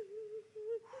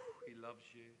 He loves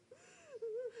you.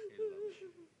 He loves you.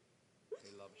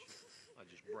 He loves you. I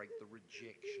just break the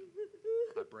rejection.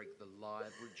 I break the lie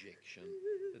of rejection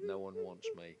that no one wants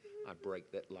me. I break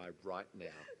that lie right now.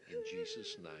 In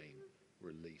Jesus' name,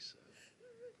 release her.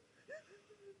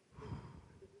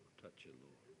 Touch her,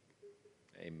 Lord.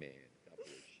 Amen. God bless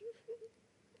you.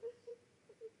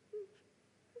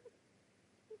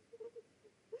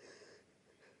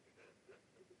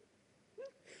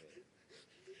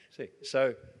 See,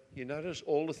 so you notice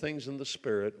all the things in the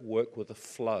Spirit work with a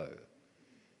flow.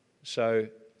 So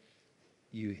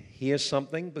you hear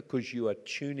something because you are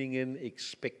tuning in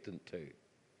expectant to.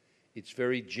 It's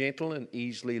very gentle and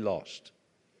easily lost.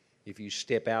 If you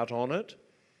step out on it,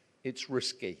 it's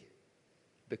risky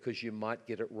because you might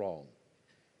get it wrong.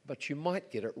 But you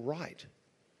might get it right.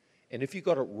 And if you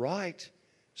got it right,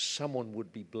 someone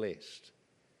would be blessed.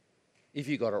 If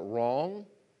you got it wrong,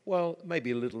 well, it may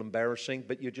be a little embarrassing,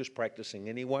 but you're just practicing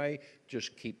anyway.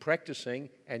 Just keep practicing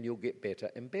and you'll get better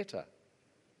and better.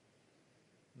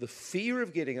 The fear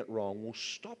of getting it wrong will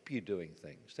stop you doing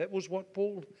things. That was what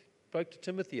Paul spoke to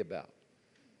Timothy about.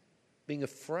 Being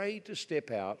afraid to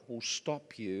step out will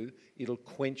stop you. It'll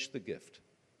quench the gift.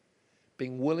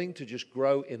 Being willing to just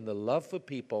grow in the love for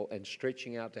people and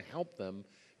stretching out to help them,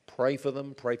 pray for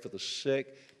them, pray for the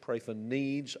sick, pray for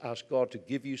needs, ask God to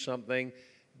give you something,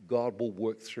 God will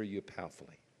work through you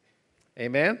powerfully.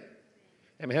 Amen?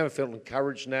 And we haven't felt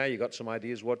encouraged now. You've got some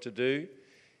ideas what to do.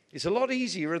 It's a lot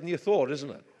easier than you thought, isn't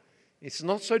it? It's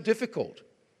not so difficult.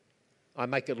 I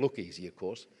make it look easy, of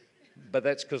course, but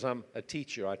that's because I'm a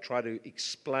teacher. I try to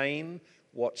explain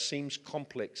what seems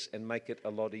complex and make it a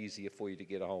lot easier for you to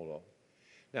get a hold of.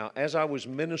 Now, as I was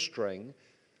ministering,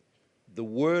 the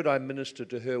word I ministered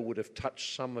to her would have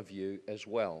touched some of you as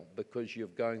well because you're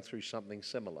going through something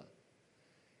similar.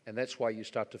 And that's why you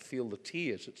start to feel the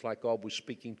tears. It's like God was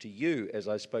speaking to you as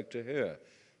I spoke to her.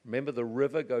 Remember, the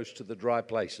river goes to the dry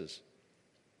places.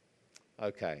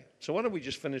 Okay, so why don't we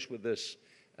just finish with this?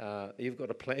 You've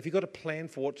got a plan. Have you got a plan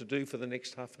for what to do for the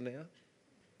next half an hour?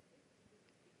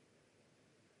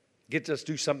 Get us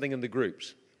do something in the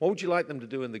groups. What would you like them to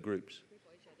do in the groups?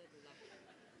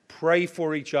 Pray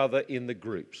for each other in the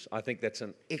groups. I think that's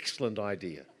an excellent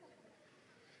idea.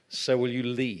 So will you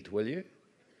lead, will you?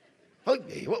 What?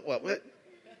 Do you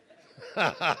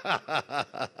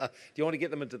want to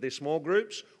get them into their small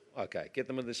groups? Okay, get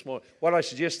them into their small. What I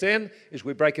suggest then is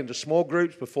we break into small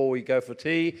groups before we go for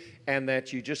tea, and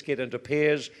that you just get into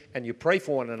pairs and you pray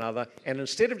for one another. And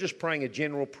instead of just praying a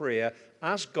general prayer,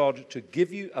 ask God to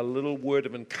give you a little word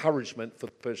of encouragement for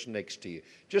the person next to you.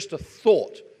 Just a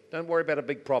thought. Don't worry about a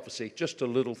big prophecy, just a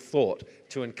little thought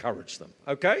to encourage them,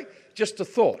 okay? Just a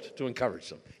thought to encourage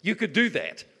them. You could do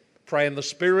that. Pray in the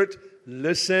Spirit,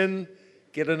 listen,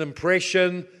 get an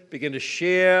impression, begin to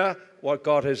share what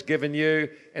God has given you,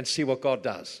 and see what God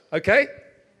does, okay?